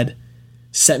God had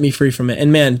set me free from it.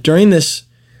 And man, during this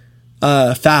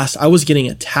fast, I was getting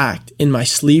attacked in my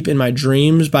sleep, in my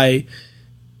dreams by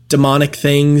demonic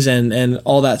things and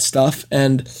all that stuff.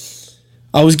 And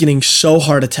I was getting so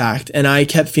hard attacked, and I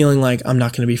kept feeling like I'm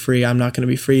not going to be free. I'm not going to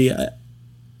be free.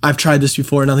 I've tried this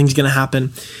before. Nothing's going to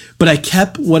happen. But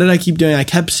what did I keep doing? I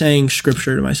kept saying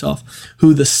scripture to myself,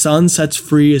 who the Son sets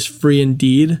free is free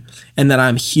indeed, and that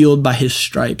I'm healed by his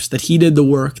stripes, that he did the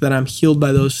work, that I'm healed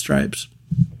by those stripes.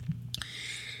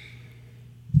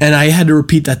 And I had to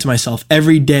repeat that to myself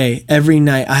every day, every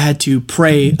night. I had to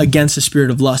pray against the spirit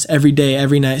of lust every day,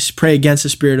 every night, pray against the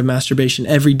spirit of masturbation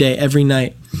every day, every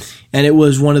night. And it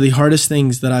was one of the hardest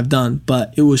things that I've done,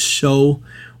 but it was so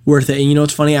worth it. And you know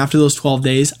what's funny? After those 12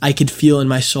 days, I could feel in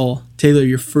my soul, Taylor,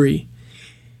 you're free.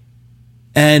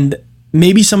 And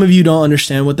maybe some of you don't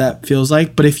understand what that feels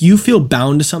like, but if you feel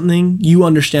bound to something, you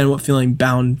understand what feeling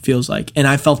bound feels like. And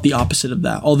I felt the opposite of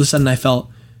that. All of a sudden I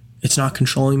felt it's not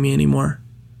controlling me anymore.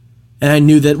 And I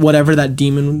knew that whatever that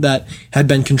demon that had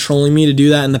been controlling me to do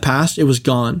that in the past, it was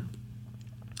gone.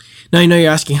 Now, I know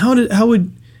you're asking, how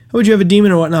would you have a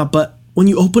demon or whatnot? But when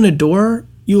you open a door,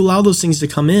 you allow those things to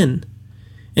come in.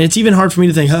 And it's even hard for me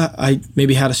to think, I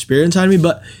maybe had a spirit inside me,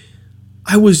 but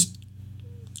I was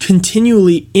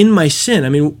continually in my sin. I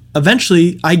mean,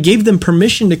 eventually I gave them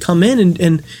permission to come in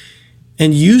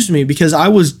and use me because I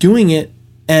was doing it,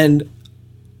 and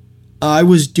I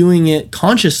was doing it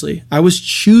consciously. I was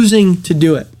choosing to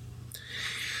do it.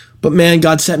 But man,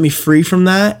 God set me free from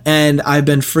that, and I've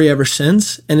been free ever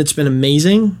since, and it's been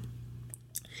amazing.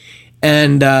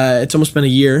 And it's almost been a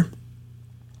year,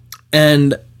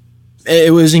 and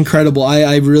it was incredible.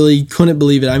 I really couldn't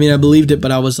believe it. I mean, I believed it,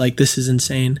 but I was like, this is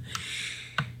insane.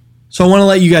 So I want to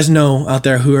let you guys know out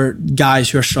there who are guys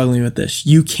who are struggling with this.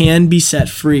 You can be set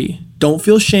free. Don't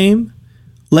feel shame.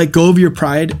 Let go of your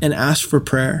pride and ask for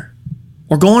prayer.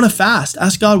 Or go on a fast.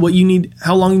 Ask God what you need,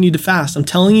 how long you need to fast. I'm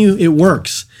telling you, it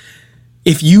works.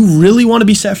 If you really want to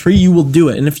be set free, you will do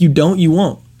it. And if you don't, you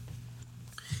won't.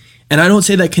 And I don't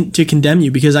say that to condemn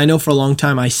you, because I know for a long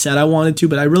time I said I wanted to,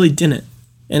 but I really didn't.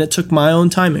 And it took my own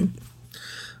timing.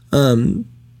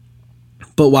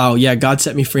 But wow, yeah, God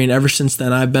set me free. And ever since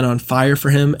then, I've been on fire for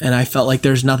him. And I felt like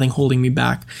there's nothing holding me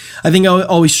back. I think I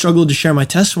always struggled to share my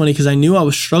testimony because I knew I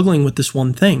was struggling with this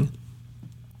one thing.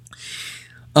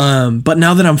 But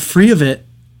now that I'm free of it,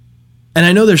 and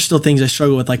I know there's still things I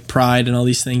struggle with, like pride and all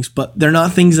these things, but they're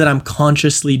not things that I'm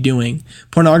consciously doing.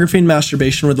 Pornography and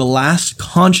masturbation were the last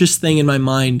conscious thing in my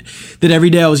mind that every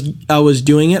day I was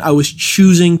doing it. I was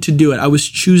choosing to do it. I was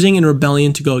choosing in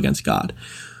rebellion to go against God.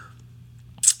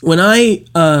 When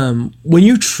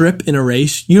you trip in a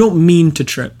race, you don't mean to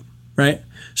trip, right?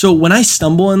 So when I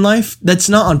stumble in life, that's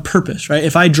not on purpose, right?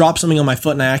 If I drop something on my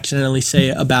foot and I accidentally say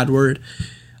a bad word,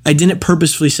 I didn't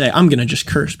purposefully say, I'm going to just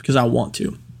curse because I want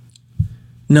to.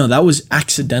 No, that was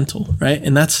accidental, right?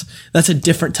 And that's a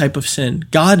different type of sin.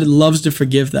 God loves to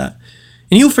forgive that.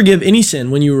 And he'll forgive any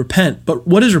sin when you repent. But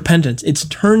what is repentance? It's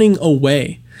turning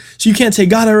away. So you can't say,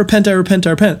 God, I repent, I repent,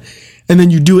 I repent. And then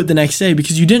you do it the next day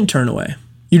because you didn't turn away.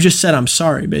 You just said, I'm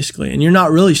sorry, basically. And you're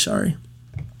not really sorry.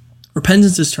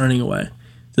 Repentance is turning away.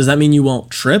 Does that mean you won't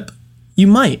trip? You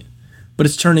might, but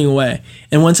it's turning away.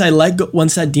 And once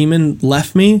that demon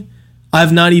left me,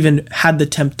 I've not even had the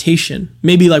temptation,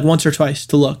 maybe like once or twice,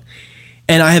 to look.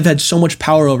 And I have had so much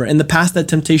power over it. In the past, that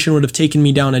temptation would have taken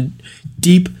me down a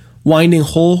deep, winding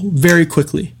hole very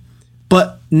quickly.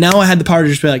 But now I had the power to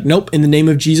just be like, nope, in the name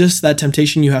of Jesus, that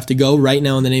temptation, you have to go right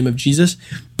now in the name of Jesus.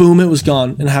 Boom, it was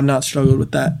gone. And I have not struggled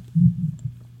with that.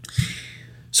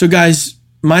 So guys,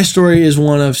 my story is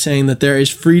one of saying that there is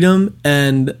freedom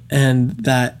and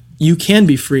that you can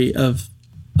be free of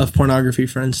pornography,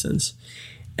 for instance.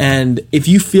 And if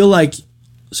you feel like,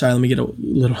 sorry, let me get a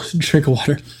little drink of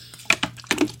water.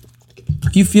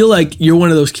 If you feel like you're one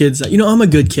of those kids that, I'm a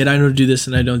good kid, I don't do this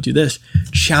and I don't do this,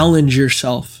 challenge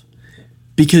yourself.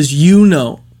 Because you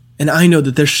know, and I know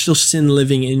that there's still sin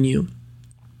living in you.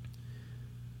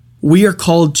 We are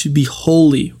called to be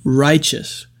holy,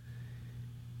 righteous.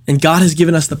 And God has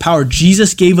given us the power.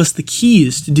 Jesus gave us the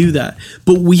keys to do that.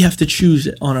 But we have to choose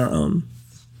it on our own.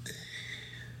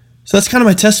 So that's kind of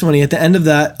my testimony. At the end of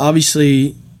that,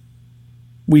 obviously,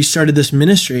 we started this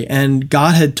ministry. And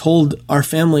God had told our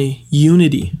family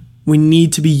unity. We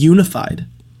need to be unified.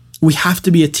 We have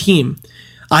to be a team.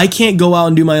 I can't go out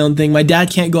and do my own thing. My dad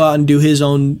can't go out and do his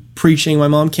own preaching. My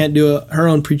mom can't do her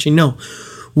own preaching. No,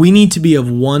 we need to be of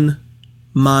one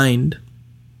mind.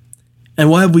 And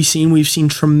what have we seen? We've seen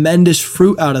tremendous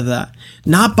fruit out of that.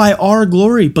 Not by our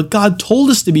glory, but God told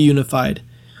us to be unified.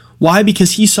 Why?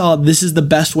 Because he saw this is the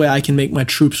best way I can make my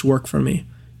troops work for me,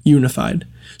 unified.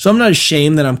 So I'm not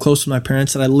ashamed that I'm close to my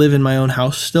parents, that I live in my own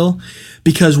house still,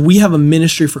 because we have a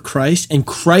ministry for Christ, and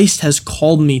Christ has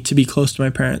called me to be close to my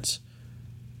parents.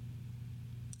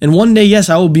 And one day, yes,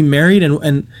 I will be married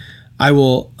and I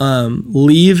will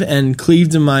leave and cleave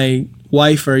to my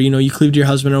wife, or, you cleave to your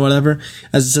husband or whatever,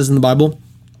 as it says in the Bible.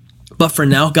 But for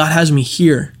now, God has me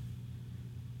here.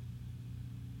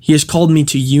 He has called me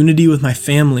to unity with my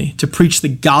family, to preach the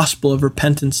gospel of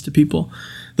repentance to people,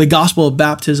 the gospel of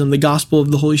baptism, the gospel of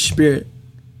the Holy Spirit.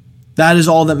 That is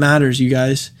all that matters, you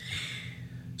guys.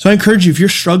 So I encourage you, if you're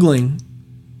struggling,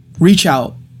 reach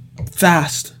out,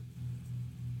 fast.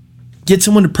 Get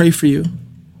someone to pray for you,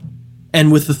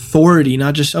 and with authority,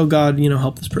 not just, oh God,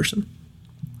 help this person.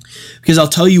 Because I'll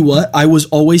tell you what, I was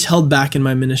always held back in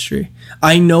my ministry.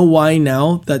 I know why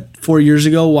now, that 4 years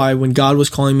ago, why when God was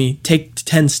calling me, take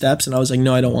 10 steps, and I was like,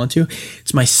 no, I don't want to.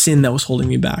 It's my sin that was holding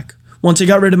me back. Once I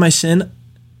got rid of my sin,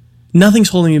 nothing's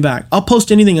holding me back. I'll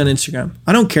post anything on Instagram.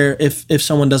 I don't care if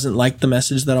someone doesn't like the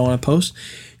message that I want to post,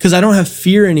 because I don't have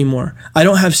fear anymore. I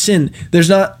don't have sin.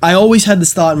 I always had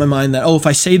this thought in my mind that, if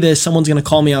I say this, someone's going to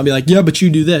call me out and be like, yeah, but you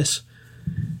do this.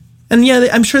 And yeah,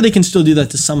 I'm sure they can still do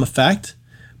that to some effect,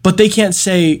 but they can't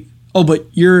say, oh, but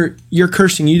you're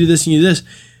cursing, you do this and you do this,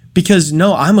 because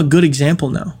no, I'm a good example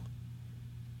now.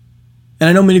 And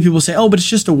I know many people say, oh, but it's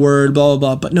just a word, blah,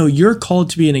 blah, blah. But no, you're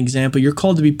called to be an example. You're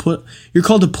called to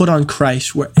put on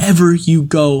Christ wherever you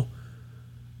go.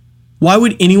 Why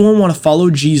would anyone want to follow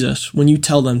Jesus when you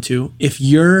tell them to if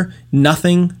you're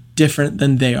nothing different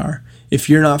than they are, if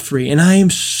you're not free? And I am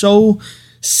so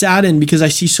saddened because I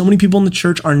see so many people in the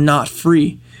church are not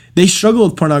free. They struggle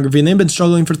with pornography and they've been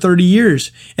struggling for 30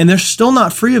 years and they're still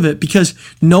not free of it because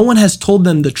no one has told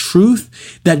them the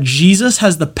truth that Jesus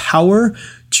has the power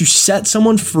to set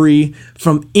someone free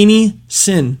from any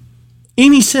sin.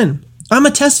 Any sin. I'm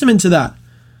a testament to that.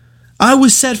 I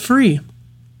was set free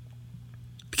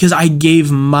because I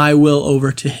gave my will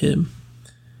over to him.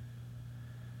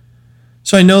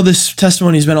 So I know this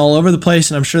testimony has been all over the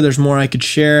place and I'm sure there's more I could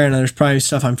share and there's probably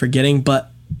stuff I'm forgetting, but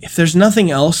if there's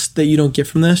nothing else that you don't get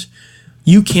from this,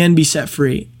 you can be set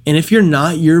free. And if you're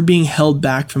not, you're being held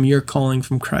back from your calling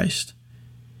from Christ.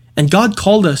 And God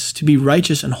called us to be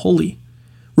righteous and holy.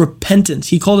 Repentance.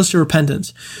 He called us to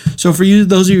repentance. So for you,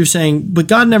 those of you who are saying, but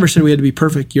God never said we had to be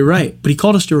perfect. You're right. But he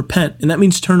called us to repent. And that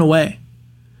means turn away.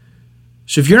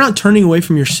 So if you're not turning away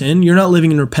from your sin, you're not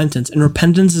living in repentance. And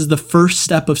repentance is the first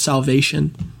step of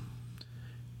salvation.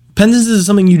 Repentance is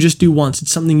something you just do once.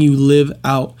 It's something you live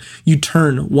out. You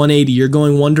turn 180. You're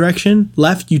going one direction,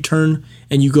 left, you turn,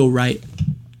 and you go right.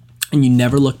 And you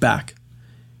never look back.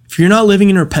 If you're not living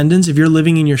in repentance, if you're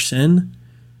living in your sin,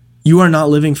 you are not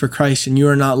living for Christ and you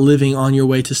are not living on your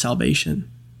way to salvation.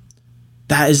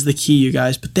 That is the key, you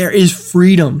guys. But there is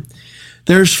freedom.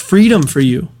 There's freedom for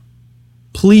you.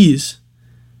 Please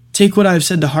take what I've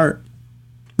said to heart.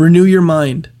 Renew your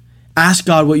mind. Ask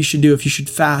God what you should do, if you should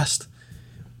fast.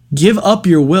 Give up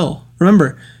your will.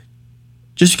 Remember,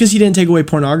 just because he didn't take away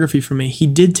pornography from me, he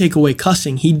did take away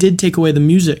cussing. He did take away the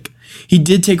music. He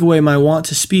did take away my want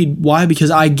to speed. Why?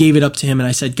 Because I gave it up to him and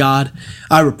I said, God,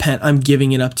 I repent. I'm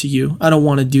giving it up to you. I don't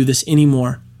want to do this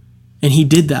anymore. And he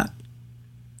did that.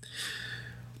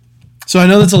 So I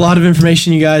know that's a lot of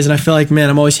information, you guys, and I feel like, man,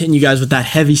 I'm always hitting you guys with that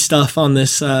heavy stuff on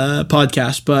this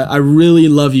podcast, but I really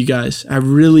love you guys. I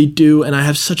really do, and I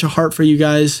have such a heart for you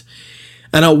guys,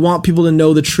 and I want people to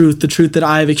know the truth that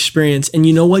I have experienced. And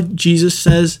you know what Jesus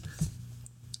says?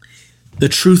 The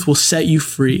truth will set you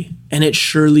free, and it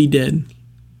surely did.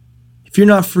 If you're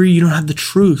not free, you don't have the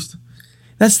truth.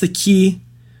 That's the key.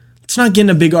 Let's not get in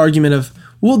a big argument of,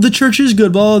 well, the church is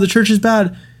good, blah, the church is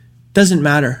bad. Doesn't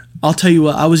matter. I'll tell you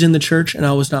what, I was in the church and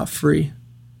I was not free.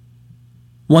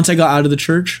 Once I got out of the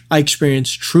church, I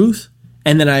experienced truth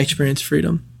and then I experienced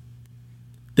freedom.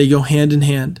 They go hand in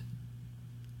hand.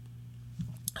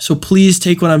 So please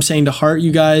take what I'm saying to heart,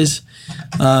 you guys.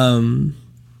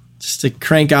 Just to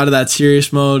crank out of that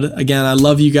serious mode. Again, I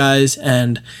love you guys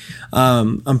and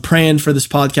I'm praying for this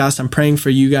podcast. I'm praying for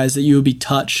you guys that you will be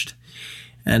touched.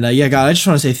 And God, I just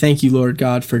want to say thank you, Lord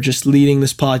God, for just leading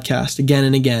this podcast again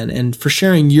and again and for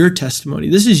sharing your testimony.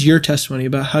 This is your testimony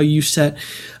about how you set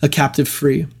a captive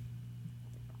free.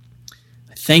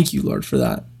 I thank you, Lord, for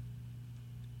that.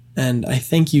 And I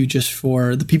thank you just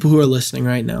for the people who are listening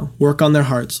right now. Work on their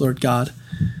hearts, Lord God.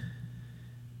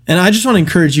 And I just want to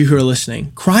encourage you who are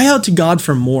listening. Cry out to God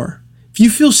for more. If you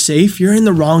feel safe, you're in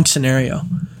the wrong scenario.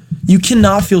 You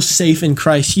cannot feel safe in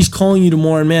Christ. He's calling you to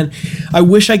more. And man, I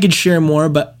wish I could share more,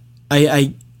 but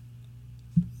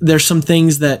there's some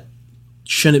things that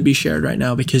shouldn't be shared right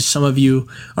now because some of you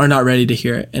are not ready to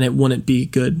hear it and it wouldn't be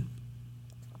good.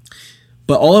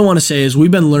 But all I want to say is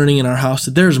we've been learning in our house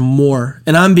that there's more,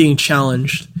 and I'm being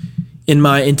challenged in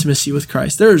my intimacy with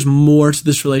Christ. There is more to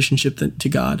this relationship than to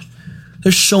God.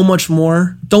 There's so much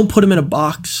more. Don't put him in a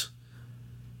box.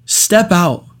 Step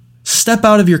out. Step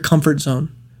out of your comfort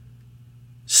zone.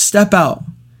 Step out.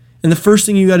 And the first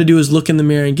thing you got to do is look in the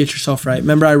mirror and get yourself right.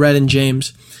 Remember, I read in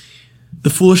James, the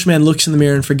foolish man looks in the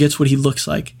mirror and forgets what he looks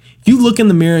like. If you look in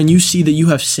the mirror and you see that you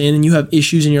have sin and you have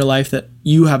issues in your life that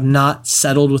you have not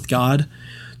settled with God,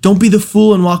 don't be the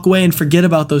fool and walk away and forget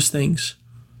about those things.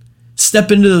 Step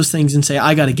into those things and say,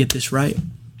 I got to get this right.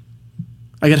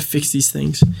 I got to fix these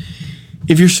things.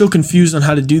 If you're so confused on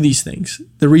how to do these things,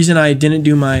 the reason I didn't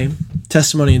do my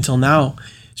testimony until now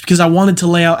is because I wanted to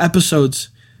lay out episodes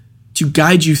to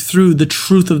guide you through the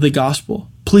truth of the gospel.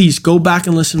 Please go back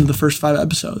and listen to the first 5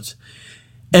 episodes.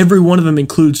 Every one of them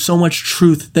includes so much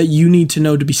truth that you need to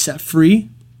know to be set free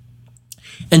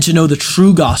and to know the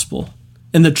true gospel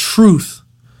and the truth.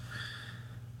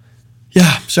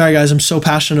 Yeah, sorry guys, I'm so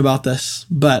passionate about this,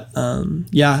 but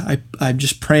I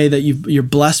just pray that you're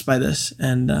blessed by this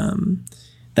and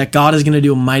that God is going to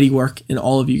do a mighty work in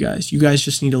all of you guys. You guys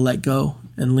just need to let go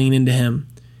and lean into him.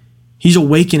 He's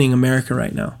awakening America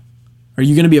right now. Are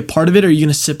you going to be a part of it or are you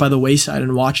going to sit by the wayside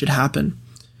and watch it happen?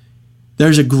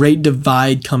 There's a great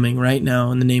divide coming right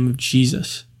now in the name of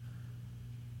Jesus.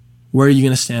 Where are you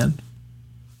going to stand?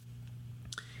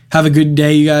 Have a good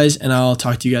day, you guys, and I'll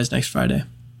talk to you guys next Friday.